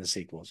happens in the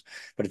sequels,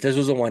 but if this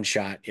was a one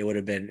shot, it would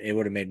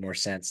have made more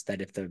sense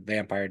that if the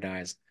vampire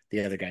dies,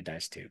 the other guy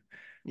dies too.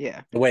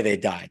 Yeah. The way they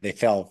died, they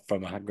fell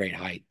from a great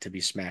height to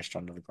be smashed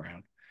onto the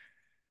ground.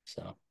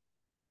 So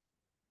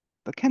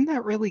But can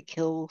that really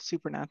kill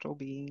supernatural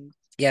beings?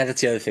 yeah,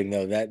 that's the other thing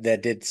though.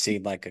 That did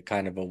seem like a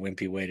kind of a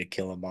wimpy way to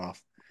kill him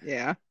off.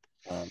 Yeah.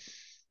 Um,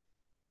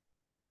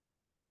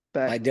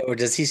 But or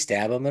does he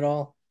stab him at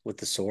all with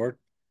the sword?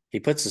 He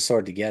puts the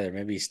sword together.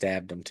 Maybe he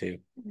stabbed him too.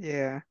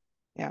 yeah.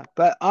 Yeah.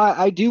 But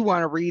I do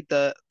want to read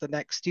the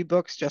next two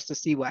books just to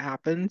see what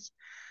happens.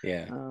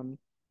 Yeah. Um,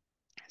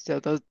 so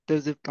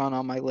those have gone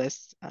on my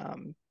list.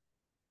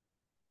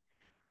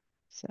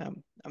 So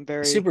I'm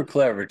very, Super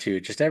clever too.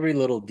 Just every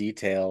little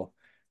detail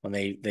when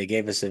they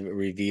gave us a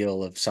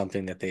reveal of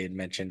something that they had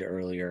mentioned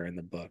earlier in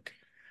the book.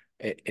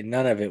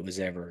 None of it was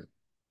ever,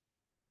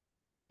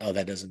 oh,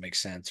 that doesn't make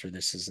sense or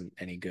this isn't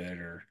any good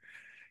or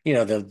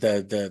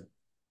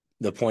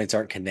the points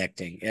aren't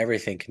connecting.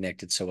 Everything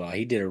connected so well.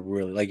 He did a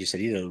really, like you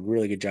said, he did a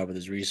really good job with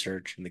his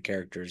research and the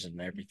characters and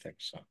everything.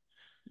 So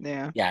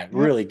yeah. yeah, Yep.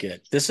 really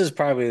good. This is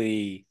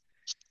probably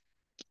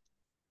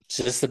is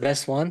this the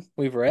best one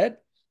we've read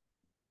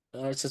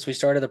since we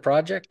started the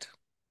project?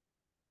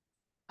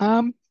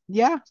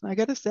 Yeah, I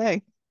gotta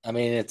say. I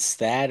mean, it's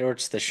that or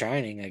it's The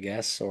Shining, I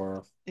guess.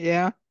 Or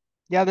Yeah.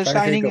 Yeah, The trying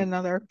to think Shining, of,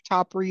 another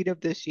top read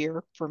of this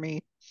year for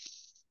me.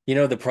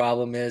 the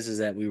problem is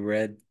that we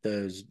read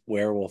those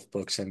werewolf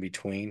books in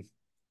between,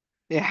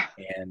 Yeah.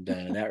 and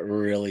that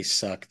really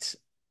sucked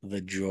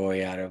the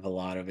joy out of a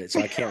lot of it.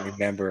 So I can't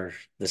remember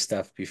the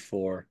stuff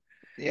before.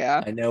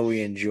 Yeah. I know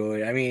we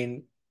enjoyed. I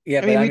mean, yeah,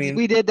 I but mean, I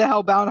we mean, did the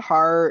Hellbound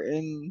Heart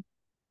and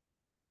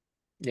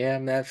yeah, I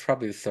mean, that's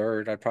probably the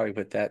third. I'd probably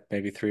put that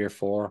maybe three or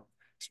four,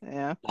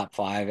 yeah. top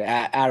five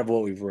out of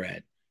what we've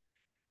read.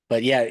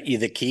 But yeah,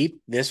 the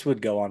keep. This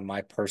would go on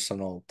my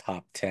personal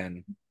top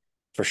 10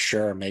 for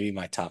sure. Maybe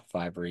my top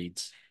five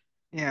reads.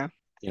 Yeah.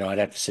 I'd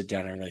have to sit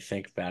down and really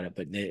think about it,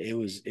 but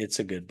it's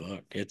a good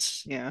book.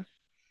 Yeah.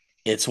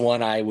 It's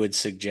one I would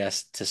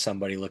suggest to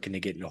somebody looking to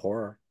get into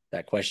horror.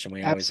 That question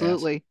we always ask.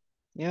 Absolutely.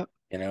 Yep.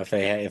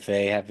 If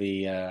they have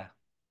the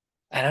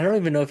and I don't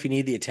even know if you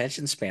need the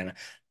attention span.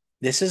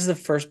 This is the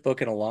first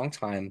book in a long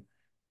time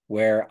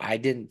where I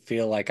didn't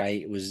feel like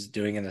I was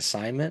doing an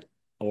assignment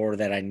or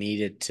that I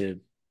needed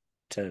to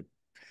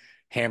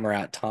hammer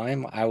out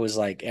time. I was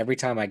like, every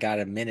time I got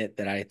a minute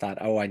that I thought,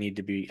 oh, I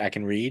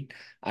can read,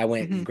 I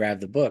went Hmm. and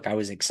grabbed the book. I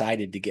was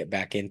excited to get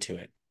back into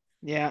it.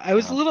 Yeah, I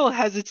was a Um, little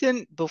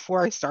hesitant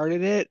before I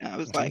started it. I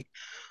was mhm. like,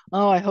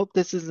 oh, I hope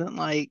this isn't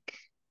like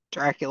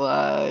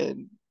Dracula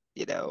and,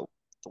 The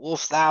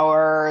Wolf's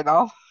Hour and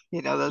all,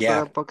 those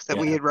other Yeah, books that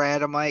we yeah, had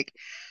read. I'm like,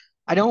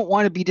 I don't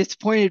want to be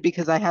disappointed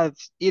because I have,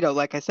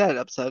 like I said,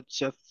 I'm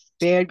such a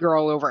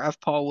fangirl over F.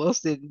 Paul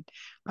Wilson.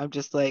 I'm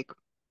just like,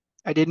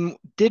 I didn't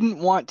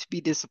want to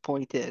be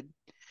disappointed.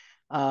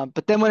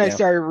 But then when I yeah,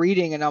 started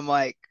reading and I'm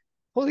like,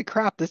 holy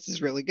crap, this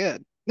is really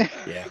good.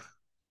 yeah,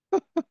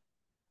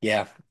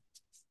 yeah.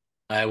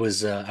 I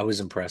was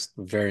impressed,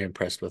 very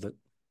impressed with it.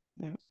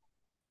 Yeah.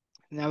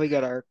 Now we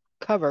got our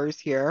covers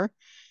here.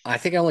 I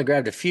think I only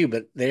grabbed a few,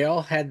 but they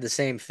all had the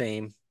same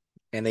theme,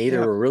 and they either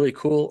Yeah. were really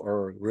cool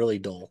or really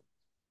dull.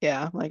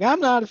 Yeah. Like I'm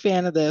not a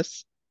fan of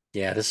this.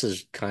 Yeah, this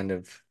is kind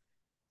of,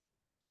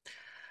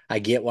 I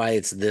get why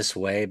it's this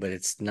way, but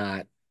it's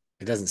not,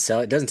 it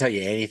doesn't tell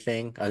you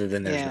anything other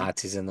than there's Yeah.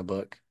 Nazis in the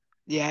book.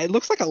 Yeah. It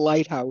looks like a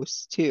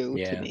lighthouse too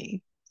to Yeah,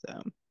 me.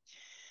 So,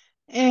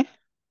 eh,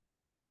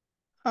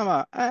 I'm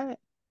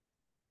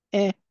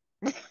eh.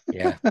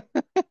 yeah.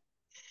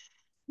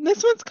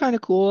 This one's kind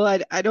of cool.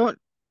 I don't,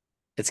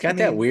 It's I got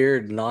that mean,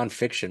 weird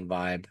nonfiction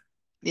vibe.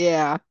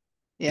 yeah.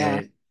 And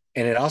Yeah.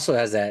 it also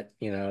has that,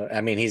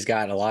 I mean, he's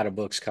got a lot of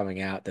books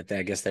coming out that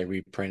I guess they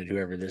reprinted,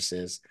 whoever this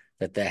is,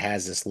 that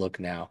has this look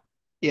now.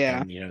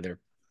 Yeah. And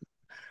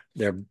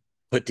they're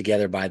put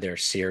together by their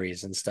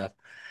series and stuff.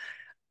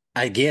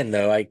 Again,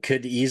 though, I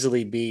could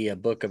easily be a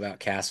book about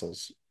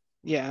castles.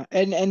 Yeah.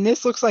 And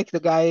this looks like the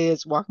guy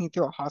is walking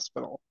through a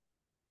hospital.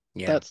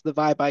 Yeah. That's the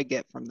vibe I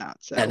get from that.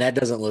 And So, that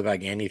doesn't look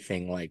like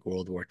anything like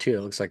World War II.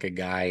 It looks like a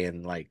guy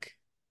in like,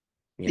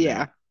 you know,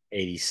 yeah.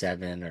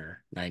 87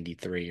 or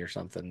 93 or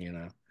something.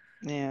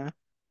 Yeah.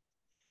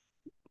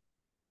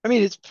 I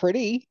mean, it's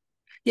pretty.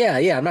 Yeah,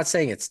 yeah. I'm not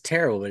saying it's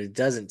terrible, but it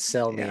doesn't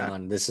sell me Yeah.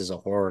 on this is a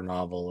horror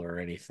novel or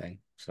anything.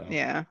 So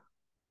Yeah.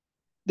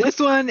 This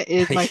one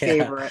is my yeah,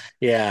 favorite.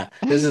 yeah.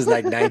 This is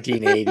like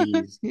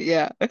 1980s.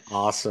 Yeah.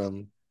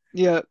 Awesome.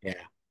 Yeah.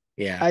 Yeah,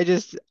 yeah.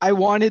 I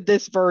wanted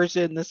this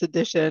version, this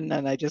edition,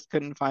 and I just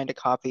couldn't find a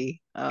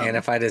copy. And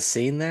if I'd have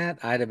seen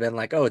that, I'd have been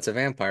like, oh, it's a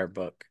vampire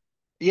book,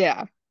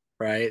 Yeah.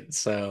 right?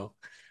 So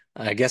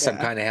I guess I'm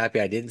Yeah. kind of happy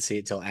I didn't see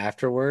it till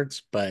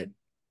afterwards, but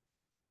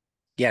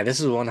yeah, this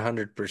is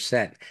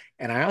 100%.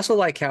 And I also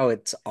like how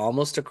it's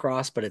almost a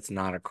cross, but it's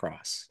not a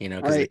cross,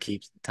 because it Right.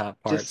 keeps the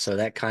top part. Just So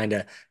that kind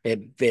of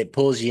it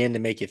pulls you in to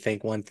make you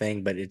think one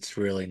thing, but it's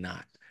really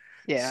not.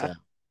 yeah. So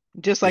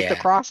Just like the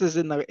yeah, crosses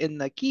in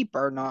the keep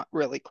are not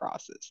really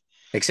crosses.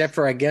 except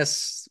for I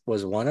guess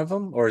was one of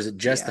them, or is it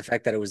just Yeah. the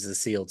fact that it was the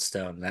sealed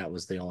stone? That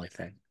was the only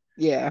thing.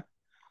 Yeah.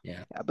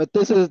 Yeah, Yeah. But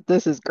this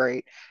is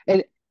great.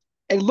 And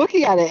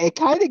looking at it, it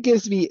kind of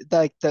gives me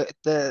like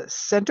the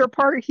center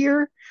part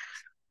here,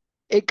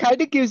 it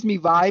kind of gives me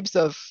vibes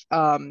of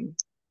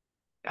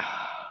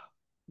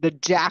the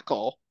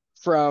jackal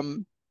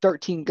from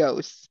 13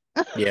 Ghosts.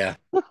 yeah,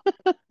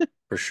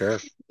 for sure.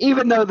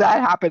 Even though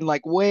that happened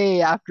like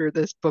way after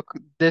this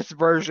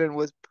version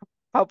was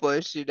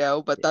published,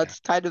 but Yeah, that's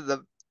kind of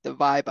the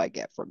vibe I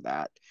get from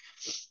that.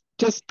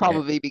 Just yeah,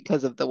 probably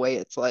because of the way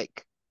it's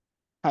like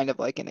kind of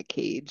like in a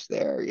cage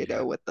there,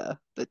 yeah. with the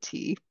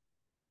T.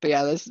 But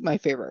yeah, this is my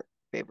favorite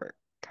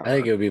I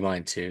think cover. it would be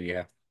mine too.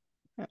 Yeah.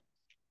 Yeah.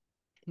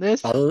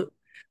 This, I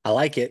I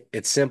like it.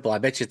 It's simple. I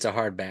bet you it's a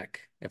hardback.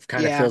 It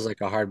kind of yeah, feels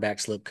like a hardback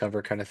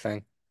slipcover kind of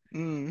thing.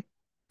 mm,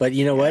 But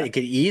you know what? yeah, It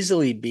could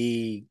easily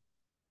be,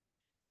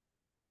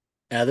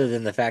 other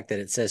than the fact that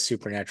it says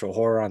supernatural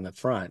horror on the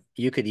front,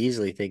 you could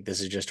easily think this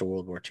is just a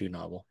World War II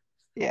novel.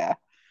 yeah,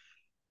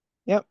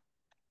 yep.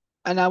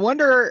 And I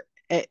wonder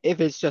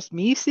if it's just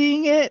me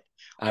seeing it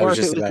I or was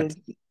if it just was about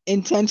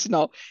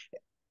intentional.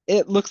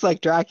 It looks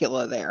like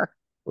Dracula there.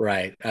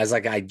 right. I was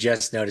like, I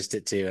just noticed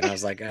it too, and I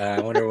was like, I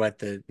wonder what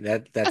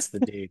that's the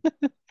dude.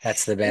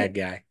 That's the bad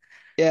guy.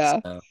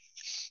 Yeah. So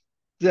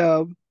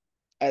So,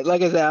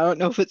 like I said, I don't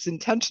know if it's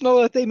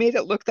intentional that they made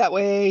it look that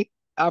way.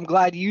 I'm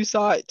glad you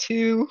saw it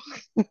too.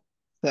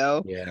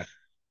 So, yeah,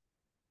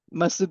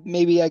 must have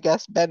maybe, I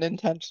guess, been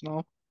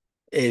intentional.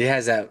 it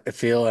has that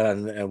feel,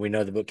 and we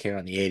know the book came out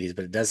in the 80s,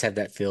 but it does have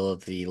that feel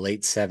of the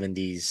late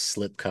 70s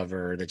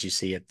slipcover that you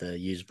see at the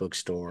used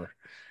bookstore.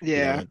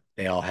 Yeah.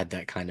 They all had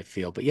that kind of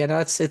feel. But yeah, no,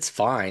 it's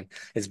fine.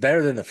 It's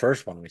better than the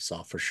first one we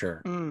saw for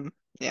sure. Mm,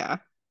 yeah.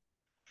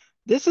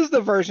 This is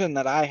the version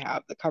that I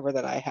have, the cover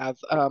that I have.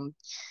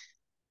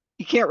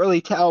 You can't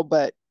really tell,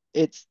 but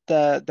it's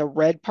the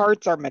red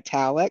parts are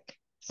metallic,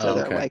 so Oh,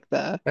 they're okay. like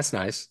That's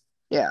nice.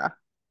 yeah.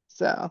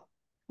 So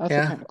that's a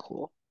Yeah. kind of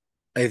cool.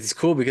 It's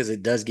cool because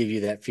it does give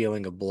you that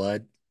feeling of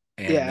blood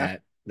and Yeah.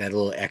 that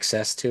little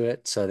excess to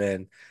it. So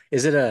then,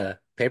 is it a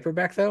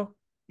paperback though?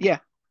 Yeah.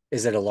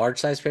 Is it a large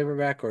size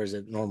paperback or is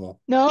it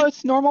normal? No,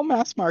 it's normal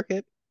mass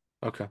market.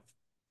 Okay.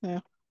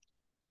 Yeah.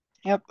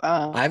 Yep.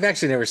 I've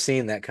actually never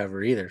seen that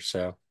cover either.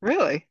 So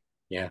Really?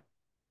 yeah.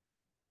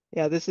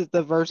 Yeah, this is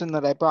the version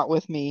that I brought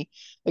with me.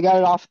 I got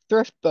it off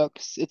Thrift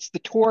Books. It's the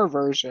tour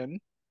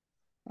version.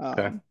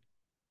 Okay. Um,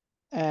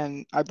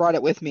 and I brought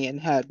it with me and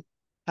had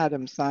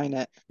him sign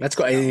it. That's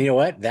cool. And So, you know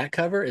what? That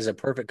cover is a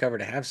perfect cover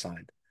to have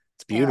signed.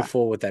 It's Yeah.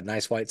 beautiful with that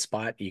nice white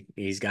spot.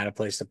 He's got a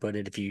place to put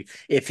it.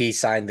 If he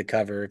signed the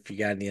cover, if you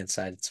got it on the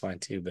inside, it's fine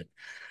too. But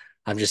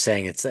I'm just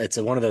saying it's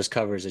one of those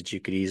covers that you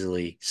could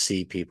easily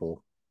see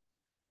people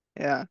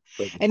Yeah.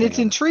 putting the And thing it's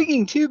on the front.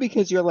 intriguing too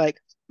because you're like,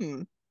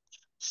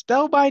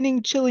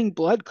 spellbinding, chilling,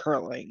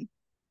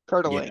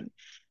 Yeah, curdling.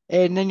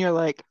 And then you're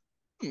like,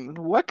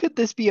 what could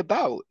this be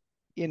about?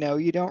 You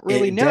don't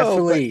really it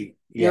know, but definitely,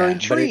 you're yeah,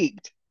 but it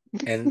intrigued.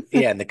 and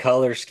yeah, and the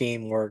color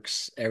scheme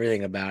works.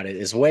 Everything about it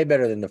is way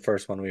better than the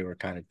first one we were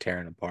kind of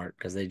tearing apart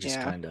because they just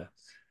Yeah. kind of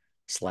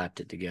slapped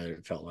it together.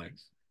 It felt like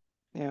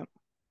Yeah.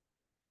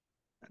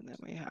 And then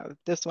we have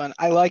this one.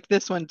 I like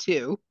this one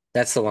too.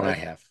 that's the one I Like,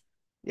 have,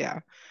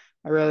 yeah,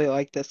 I really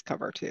like this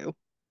cover too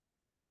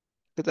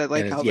because I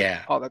and like it's how the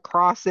yeah, all the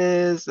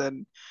crosses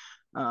and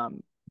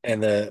um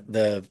and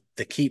the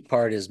keep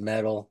part is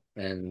metal,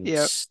 and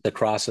yeah. the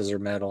crosses are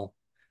metal,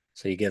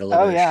 so you get a little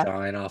Oh bit of yeah.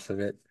 shine off of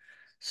it.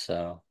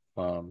 So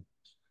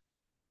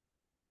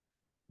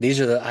these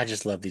are the I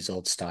just love these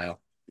old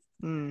style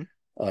Mm,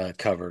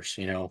 covers.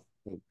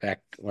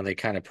 Back when they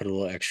kind of put a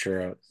little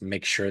extra,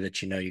 make sure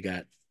that you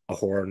got a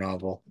horror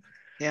novel.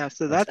 yeah,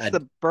 so That's that's I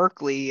the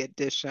Berkeley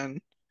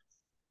edition.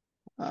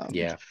 Um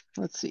Yeah.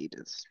 let's see,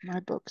 does my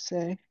book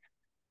say?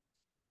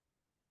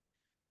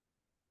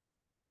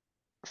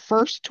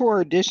 First tour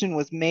edition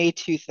was May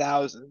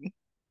 2000.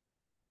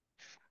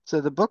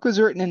 So the book was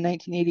written in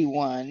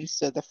 1981.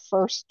 So the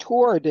first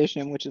tour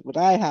edition, which is what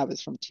I have,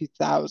 is from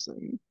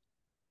 2000.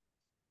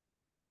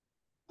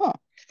 Huh.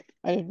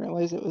 I didn't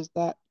realize it was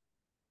that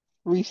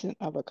recent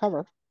of a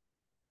cover.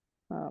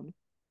 Um,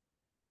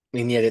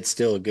 And yet it's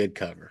still a good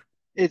cover.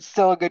 it's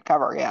still a good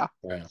cover, yeah.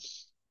 Yeah.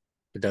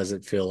 It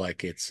doesn't feel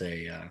like it's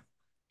a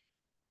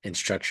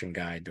instruction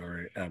guide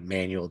or a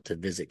manual to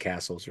visit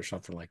castles or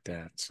something like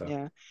that. So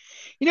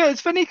Yeah.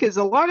 It's funny because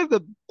a lot of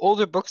the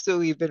older books that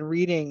we've been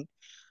reading,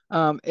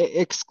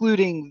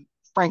 excluding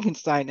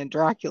Frankenstein and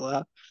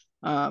Dracula,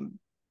 um,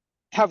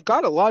 have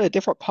got a lot of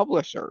different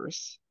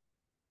publishers.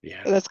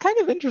 yeah. That's kind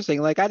of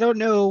interesting. Like, I don't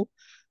know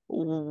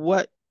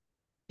what,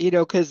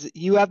 because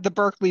you have the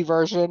Berkeley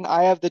version,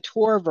 I have the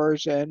tour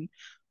version.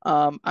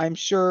 I'm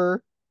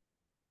sure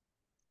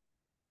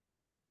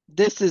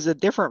this is a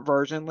different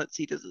version. Let's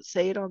see, does it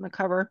say it on the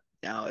cover?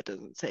 No, it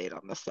doesn't say it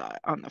on the side,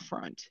 on the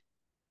front.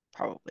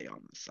 Probably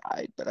on the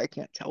side, but I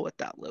can't tell what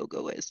that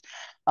logo is.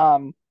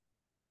 Um,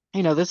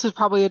 this is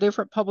probably a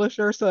different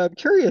publisher, so I'm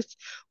curious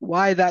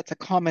why that's a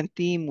common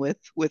theme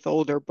with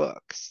older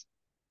books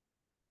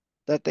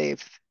that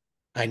they've.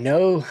 I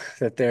know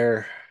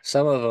that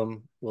some of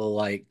them will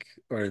like,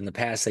 or in the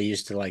past they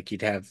used to like,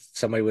 you'd have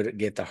somebody would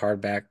get the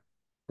hardback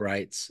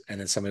rights, and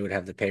then somebody would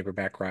have the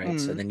paperback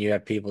rights, and Mm. then you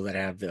have people that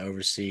have the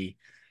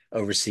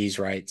overseas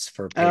rights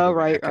for Oh,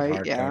 right, paperback and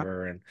right, yeah,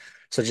 hardcover, and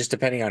so just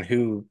depending on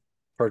who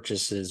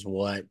purchases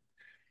what,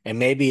 and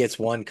maybe it's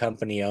one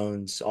company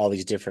owns all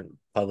these different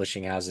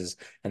publishing houses,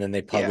 and then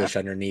they yeah, publish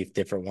underneath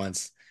different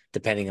ones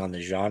depending on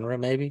the genre,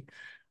 maybe.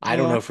 I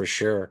don't yeah. know for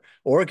sure,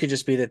 or it could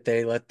just be that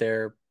they let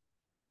their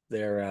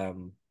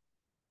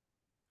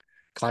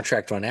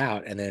contract run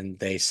out and then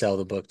they sell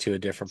the book to a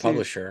different To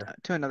publisher.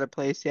 to another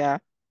place, yeah,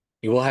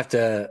 You will have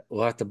to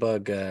we'll have to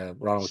bug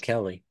Ronald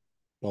Kelly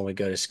when we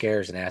go to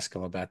Scares and ask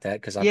him about that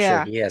because I'm sure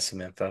yeah. he has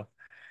some info,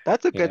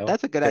 That's a good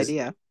that's a good because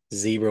idea.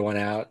 Zebra went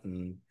out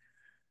and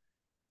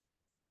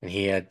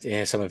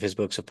some of his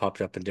books have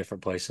popped up in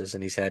different places,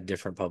 and he's had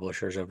different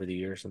publishers over the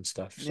years and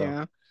stuff. So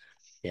Yeah,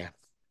 yeah,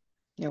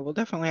 yeah. We'll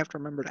definitely have to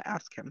remember to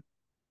ask him.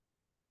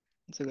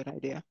 It's a good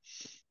idea.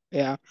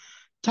 Yeah,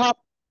 top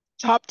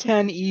top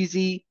 10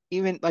 easy.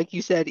 Even like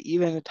you said,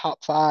 even a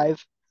top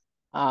five.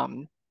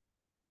 Um,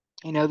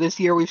 this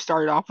year we've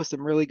started off with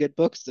some really good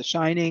books. The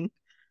Shining.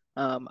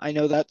 I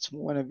know that's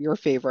one of your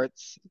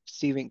favorites,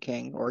 Stephen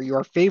King, or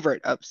your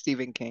favorite of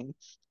Stephen King.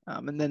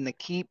 And then The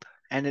Keep,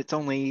 and it's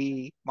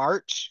only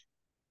March.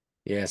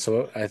 yeah.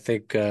 So I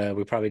think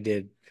we probably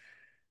did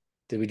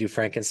we do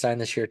Frankenstein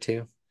this year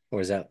too, or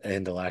was that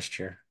end of last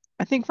year?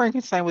 I think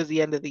Frankenstein was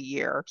the end of the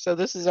year. So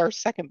this is our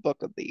second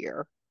book of the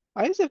year.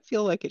 Why does it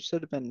feel like it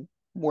should have been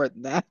more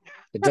than that?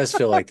 It does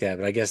feel like that,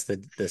 but I guess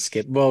the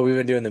skip. Well, we've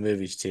been doing the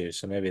movies too,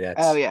 so maybe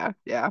Oh that's yeah,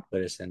 yeah,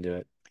 put us into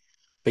it.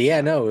 But yeah,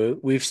 yeah, no,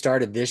 we've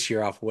started this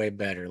year off way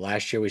better.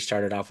 Last year we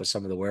started off with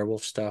some of the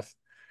werewolf stuff,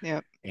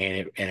 yeah.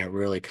 and it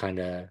really kind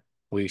of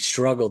we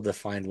struggled to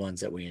find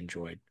ones that we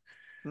enjoyed.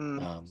 Mm,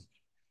 Um,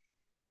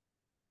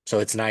 so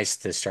it's nice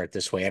to start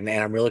this way, and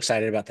I'm real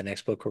excited about the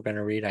next book we're going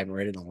to read. I haven't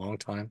read it in a long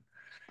time,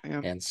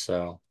 yeah. and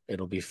so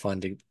it'll be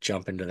fun to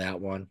jump into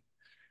that one.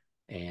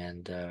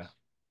 And and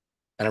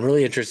I'm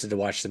really interested to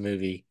watch the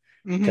movie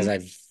because Hmm.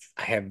 I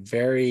have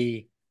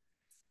very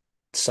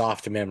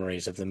soft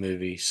memories of the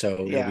movie.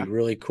 So it'll be Yeah.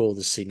 really cool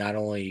to see not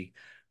only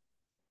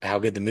how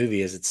good the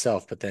movie is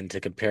itself, but then to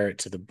compare it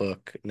to the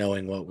book,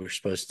 knowing what we're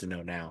supposed to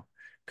know now.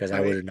 Because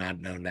I would Right. have not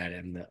known that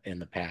in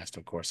the past,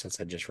 of course, since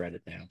I just read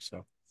it now.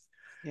 So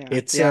Yeah.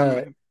 it's Yeah.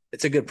 uh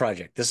it's a good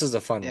project. This is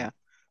a fun Yeah. one.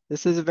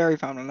 This is a very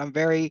fun one.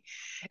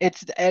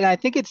 And I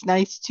think it's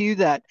nice too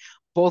that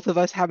both of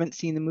us haven't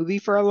seen the movie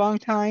for a long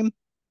time.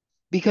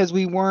 because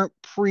we weren't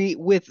pre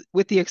with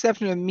the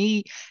exception of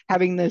me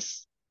having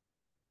this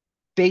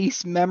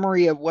base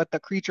memory of what the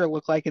creature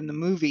looked like in the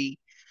movie.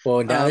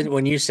 Well, now that Um,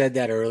 when you said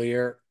that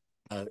earlier,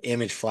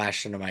 image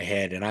flashed into my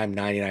head, and I'm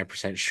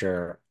 99%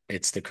 sure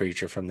it's the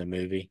creature from the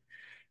movie.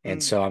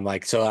 And mm, so I'm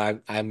like,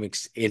 so I'm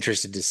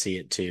interested to see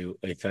it too,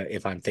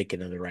 if I'm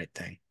thinking of the right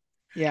thing.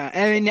 yeah,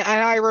 I So mean, and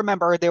I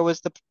remember there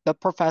was the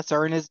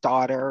professor and his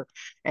daughter,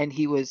 and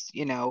he was,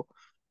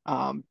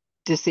 um,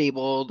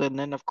 disabled, and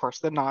then of course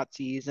the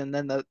Nazis, and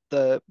then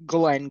the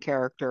Glenn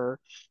character.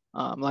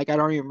 Like I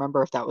don't even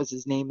remember if that was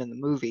his name in the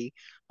movie.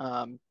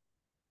 Um,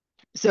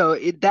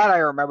 that I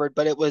remembered,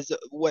 but it was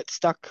what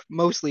stuck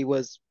mostly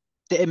was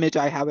the image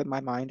I have in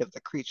my mind of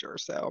the creature.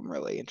 So I'm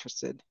really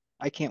interested.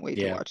 I can't wait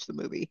to yeah, watch the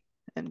movie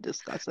and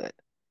discuss it.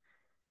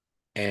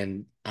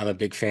 and I'm a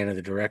big fan of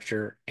the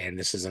director, and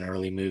this is an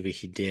early movie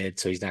he did,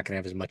 so he's not going to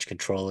have as much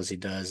control as he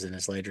does in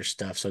his later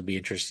stuff. So it'd be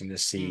interesting to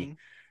see,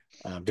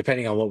 Mm,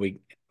 depending on what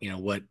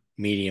what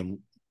medium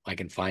I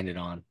can find it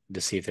on,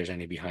 to see if there's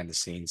any behind the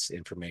scenes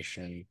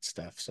information and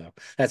stuff. So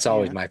that's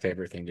always yeah, my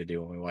favorite thing to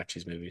do when we watch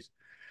these movies,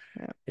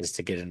 yeah, is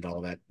to get into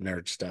all that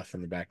nerd stuff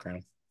in the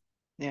background.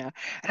 yeah.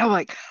 And I'm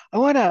like, I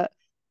want to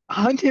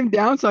hunt him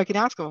down so I can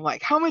ask him. I'm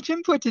like, how much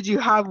input did you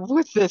have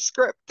with the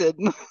script?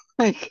 And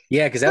like,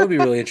 Yeah, because that would be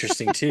really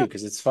interesting too.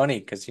 Because it's funny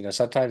because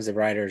sometimes the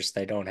writers,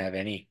 they don't have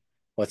any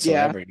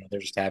yeah, whatsoever. They're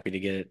just happy to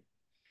get it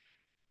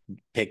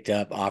picked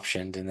up,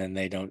 optioned, and then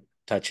they don't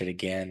touch it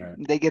again. Or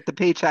they get the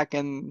paycheck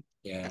and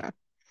yeah, yeah,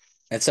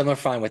 and some are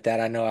fine with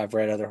that. I know I've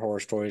read other horror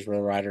stories where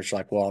the writers are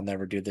like, "Well, I'll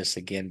never do this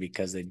again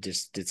because they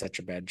just did such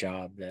a bad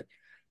job that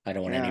I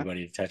don't want yeah,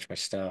 anybody to touch my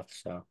stuff."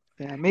 So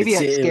yeah. Maybe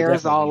at it would scares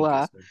definitely be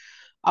interesting.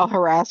 I'll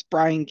harass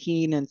Brian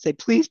Keene and say,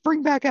 please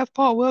bring back F.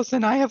 Paul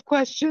Wilson. I have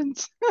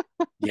questions.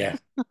 Yeah,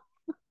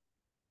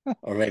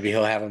 or maybe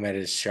he'll have them at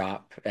his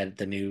shop at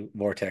the new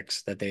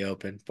Vortex that they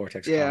opened,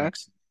 Vortex Yeah,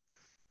 Comics.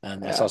 I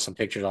yeah, saw some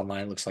pictures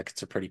online. It looks like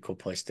it's a pretty cool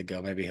place to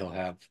go.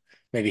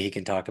 Maybe he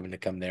can talk him into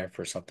come there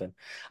for something.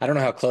 I don't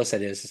know how close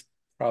that is. It's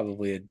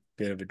probably a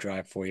bit of a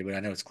drive for you, but I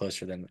know it's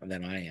closer than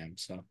I am.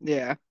 So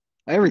yeah.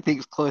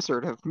 Everything's closer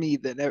to me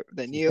than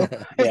you,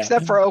 yeah,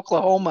 except for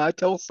Oklahoma,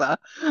 Tulsa.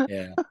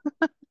 yeah,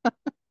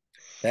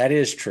 that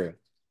is true.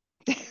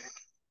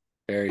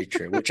 Very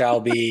true. Which I'll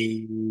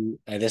be.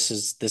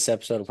 This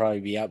episode will probably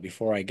be out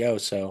before I go.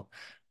 So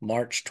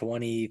March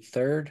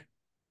 23rd,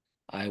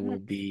 I will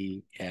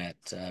be at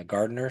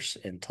Gardner's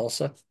in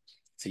Tulsa.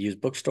 It's a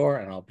used bookstore,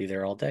 and I'll be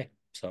there all day.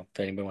 So if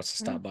anybody wants to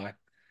stop by.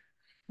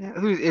 Yeah.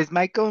 Who is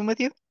Mike going with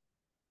you,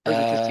 or is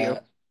it just you?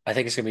 Uh, I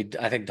think it's gonna be.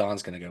 I think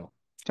Dawn's gonna go.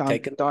 John,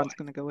 Take it Don's away.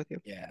 gonna go with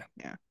you. Yeah.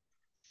 Yeah,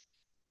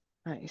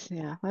 nice.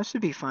 Yeah, that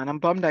should be fun. I'm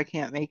bummed I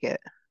can't make it.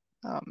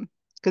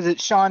 Because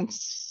it's Sean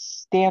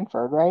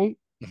Stanford, right?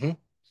 hmm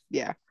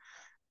Yeah,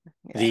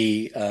 yeah.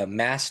 The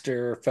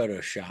master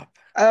Photoshop.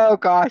 Oh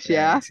gosh,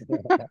 Yeah.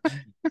 yeah,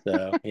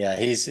 So yeah,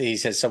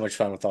 he's had so much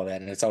fun with all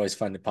that, and it's always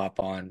fun to pop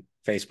on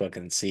Facebook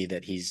and see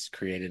that he's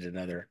created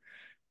another,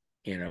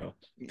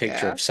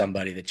 picture yeah, of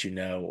somebody that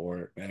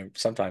or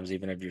sometimes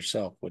even of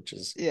yourself, which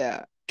is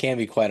yeah. can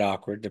be quite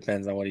awkward.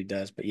 Depends on what he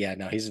does, but yeah,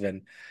 no, he's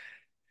been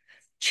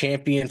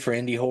champion for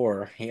indie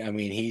horror. I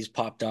mean, he's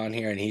popped on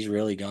here and he's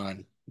really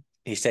gone.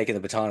 He's taken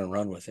the baton and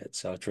run with it,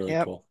 so it's really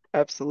Yep, cool.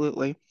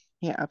 absolutely.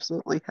 Yeah,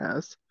 absolutely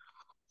has.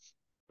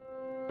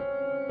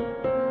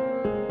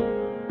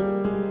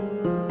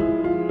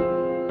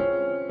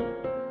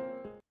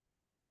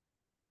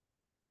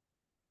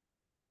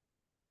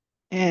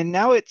 And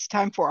now it's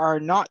time for our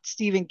not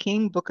Stephen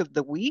King book of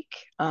the week.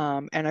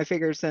 And I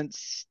figured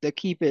since The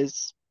Keep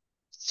is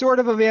sort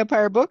of a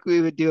vampire book,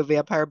 we would do a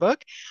vampire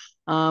book.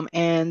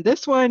 And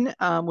this one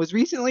was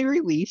recently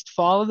released,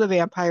 Fall of the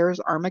Vampires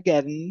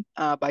Armageddon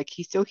by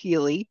Kiso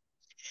Healy.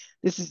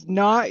 This is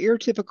not your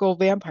typical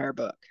vampire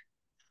book.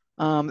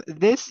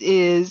 This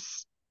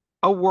is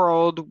a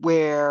world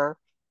where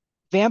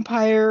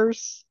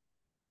vampires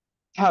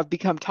have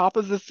become top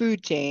of the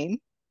food chain.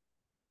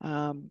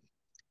 Um,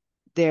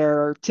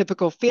 they're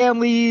typical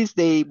families,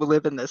 they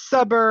live in the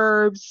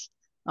suburbs.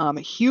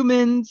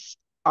 Humans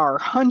are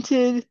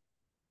hunted.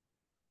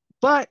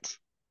 But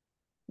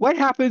what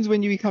happens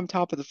when you become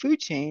top of the food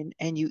chain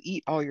and you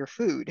eat all your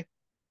food?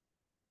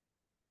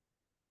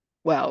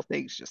 Well,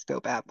 things just go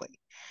badly.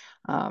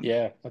 Um,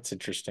 Yeah, that's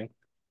interesting.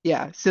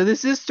 yeah, so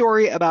this is a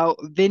story about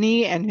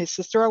Vinny and his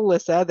sister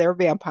Alyssa. They're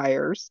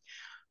vampires.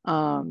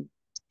 Um,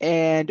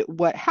 and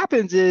what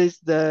happens is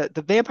the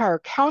vampire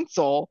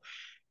council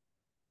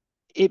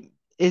it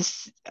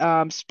is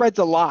spreads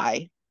a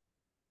lie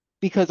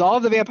because all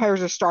of the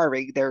vampires are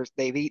starving.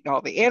 They've eaten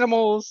all the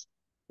animals.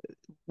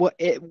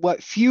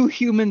 What few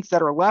humans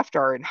that are left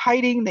are in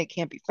hiding. They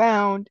can't be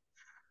found.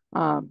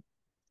 Um,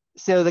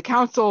 so the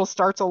council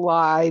starts a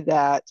lie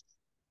that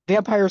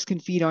vampires can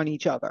feed on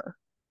each other,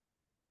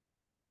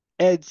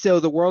 and so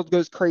the world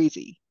goes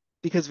crazy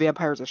because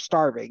vampires are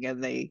starving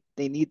and they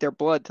need their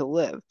blood to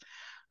live.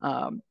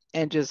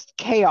 And just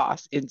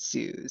chaos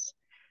ensues.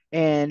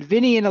 And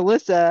Vinny and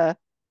Alyssa,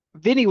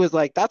 Vinny was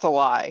like, "That's a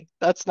lie.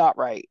 That's not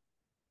right."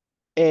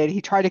 and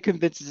he tried to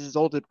convince his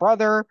older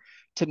brother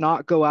to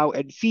not go out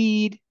and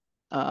feed.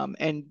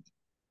 And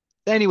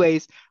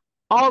anyways,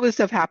 all this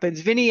stuff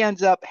happens. Vinny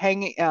ends up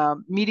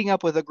meeting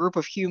up with a group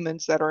of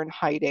humans that are in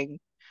hiding.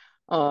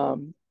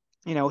 Um,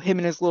 him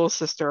and his little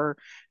sister,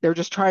 they're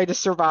just trying to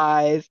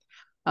survive.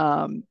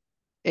 Um,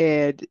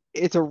 and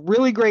it's a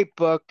really great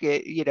book.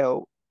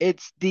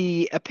 It's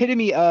the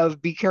epitome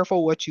of be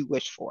careful what you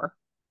wish for.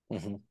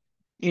 Hmm.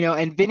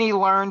 And Vinny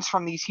learns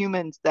from these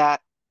humans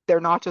that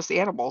they're not just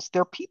animals,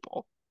 they're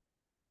people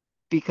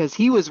because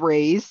he was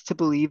raised to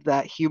believe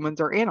that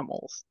humans are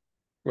animals.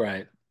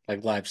 Right.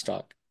 Like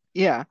livestock.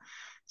 Yeah.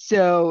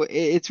 So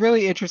it's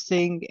really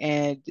interesting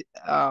and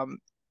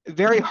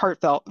very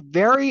heartfelt,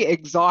 very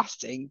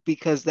exhausting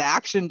because the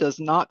action does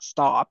not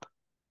stop.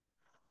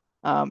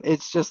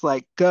 It's just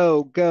like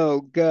go,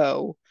 go,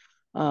 go.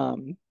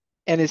 Um,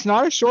 and it's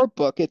not a short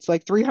book. It's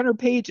like 300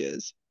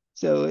 pages.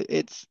 So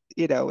it's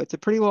a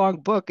pretty long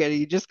book and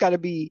you just got to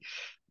be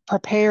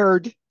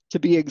prepared to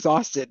be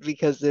exhausted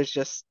because there's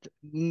just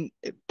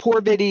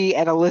poor Biddy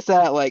and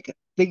Alyssa, like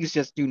things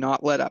just do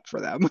not let up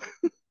for them.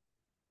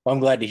 Well, I'm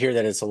glad to hear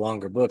that it's a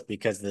longer book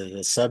because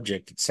the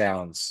subject, it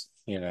sounds,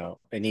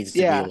 it needs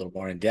to be a Yeah, little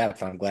more in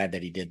depth. I'm glad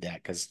that he did that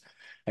because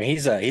I mean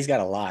he's got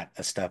a lot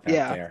of stuff out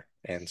yeah, there.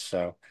 And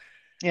so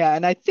yeah.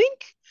 And I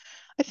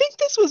think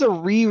this was a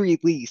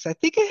re-release. I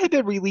think it had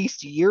been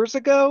released years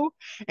ago,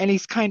 and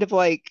he's kind of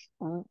like,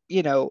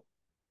 you know,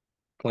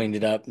 cleaned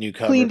it up, new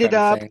cover cleaned it kind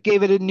of up, thing.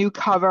 gave it a new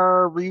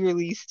cover,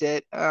 re-released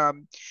it.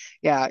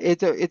 Yeah,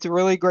 it's a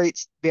really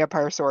great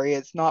vampire story.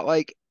 It's not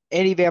like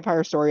any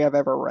vampire story I've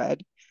ever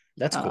read.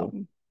 That's cool.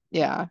 Um,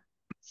 yeah.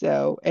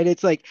 So, and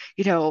it's like,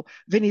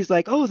 Vinny's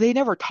like, oh, they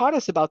never taught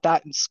us about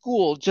that in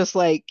school. Just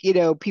like,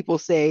 people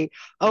say,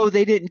 oh,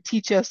 they didn't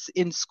teach us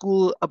in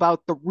school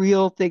about the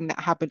real thing that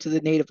happened to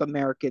the Native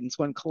Americans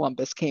when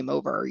Columbus came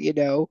over.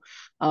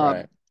 Um,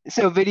 Right.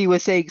 so Vinny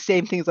was saying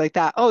same things like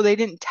that. Oh, they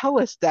didn't tell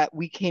us that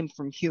we came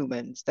from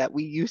humans, that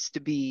we used to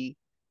be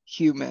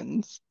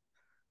humans.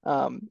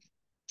 Um,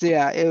 so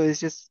yeah,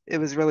 it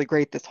was really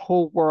great. This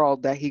whole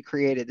world that he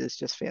created is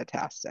just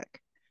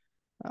fantastic.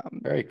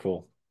 Um, Very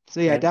cool.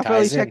 so yeah, And it definitely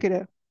ties check in. it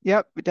out.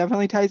 Yep, it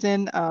definitely ties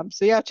in.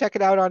 So yeah, check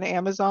it out on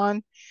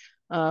Amazon.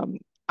 Um,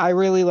 I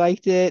really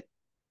liked it.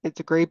 It's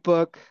a great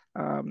book.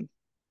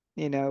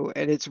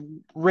 And it's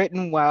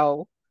written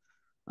well.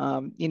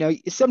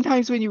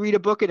 Sometimes when you read a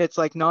book and it's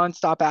like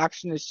nonstop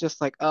action, it's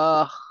just like,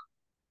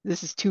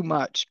 this is too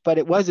much. But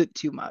it wasn't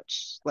too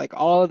much. Like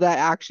all of that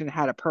action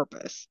had a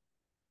purpose.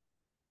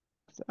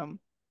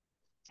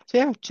 So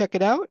yeah, check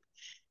it out.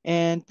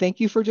 And thank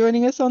you for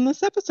joining us on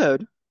this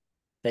episode.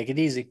 Take it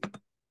easy.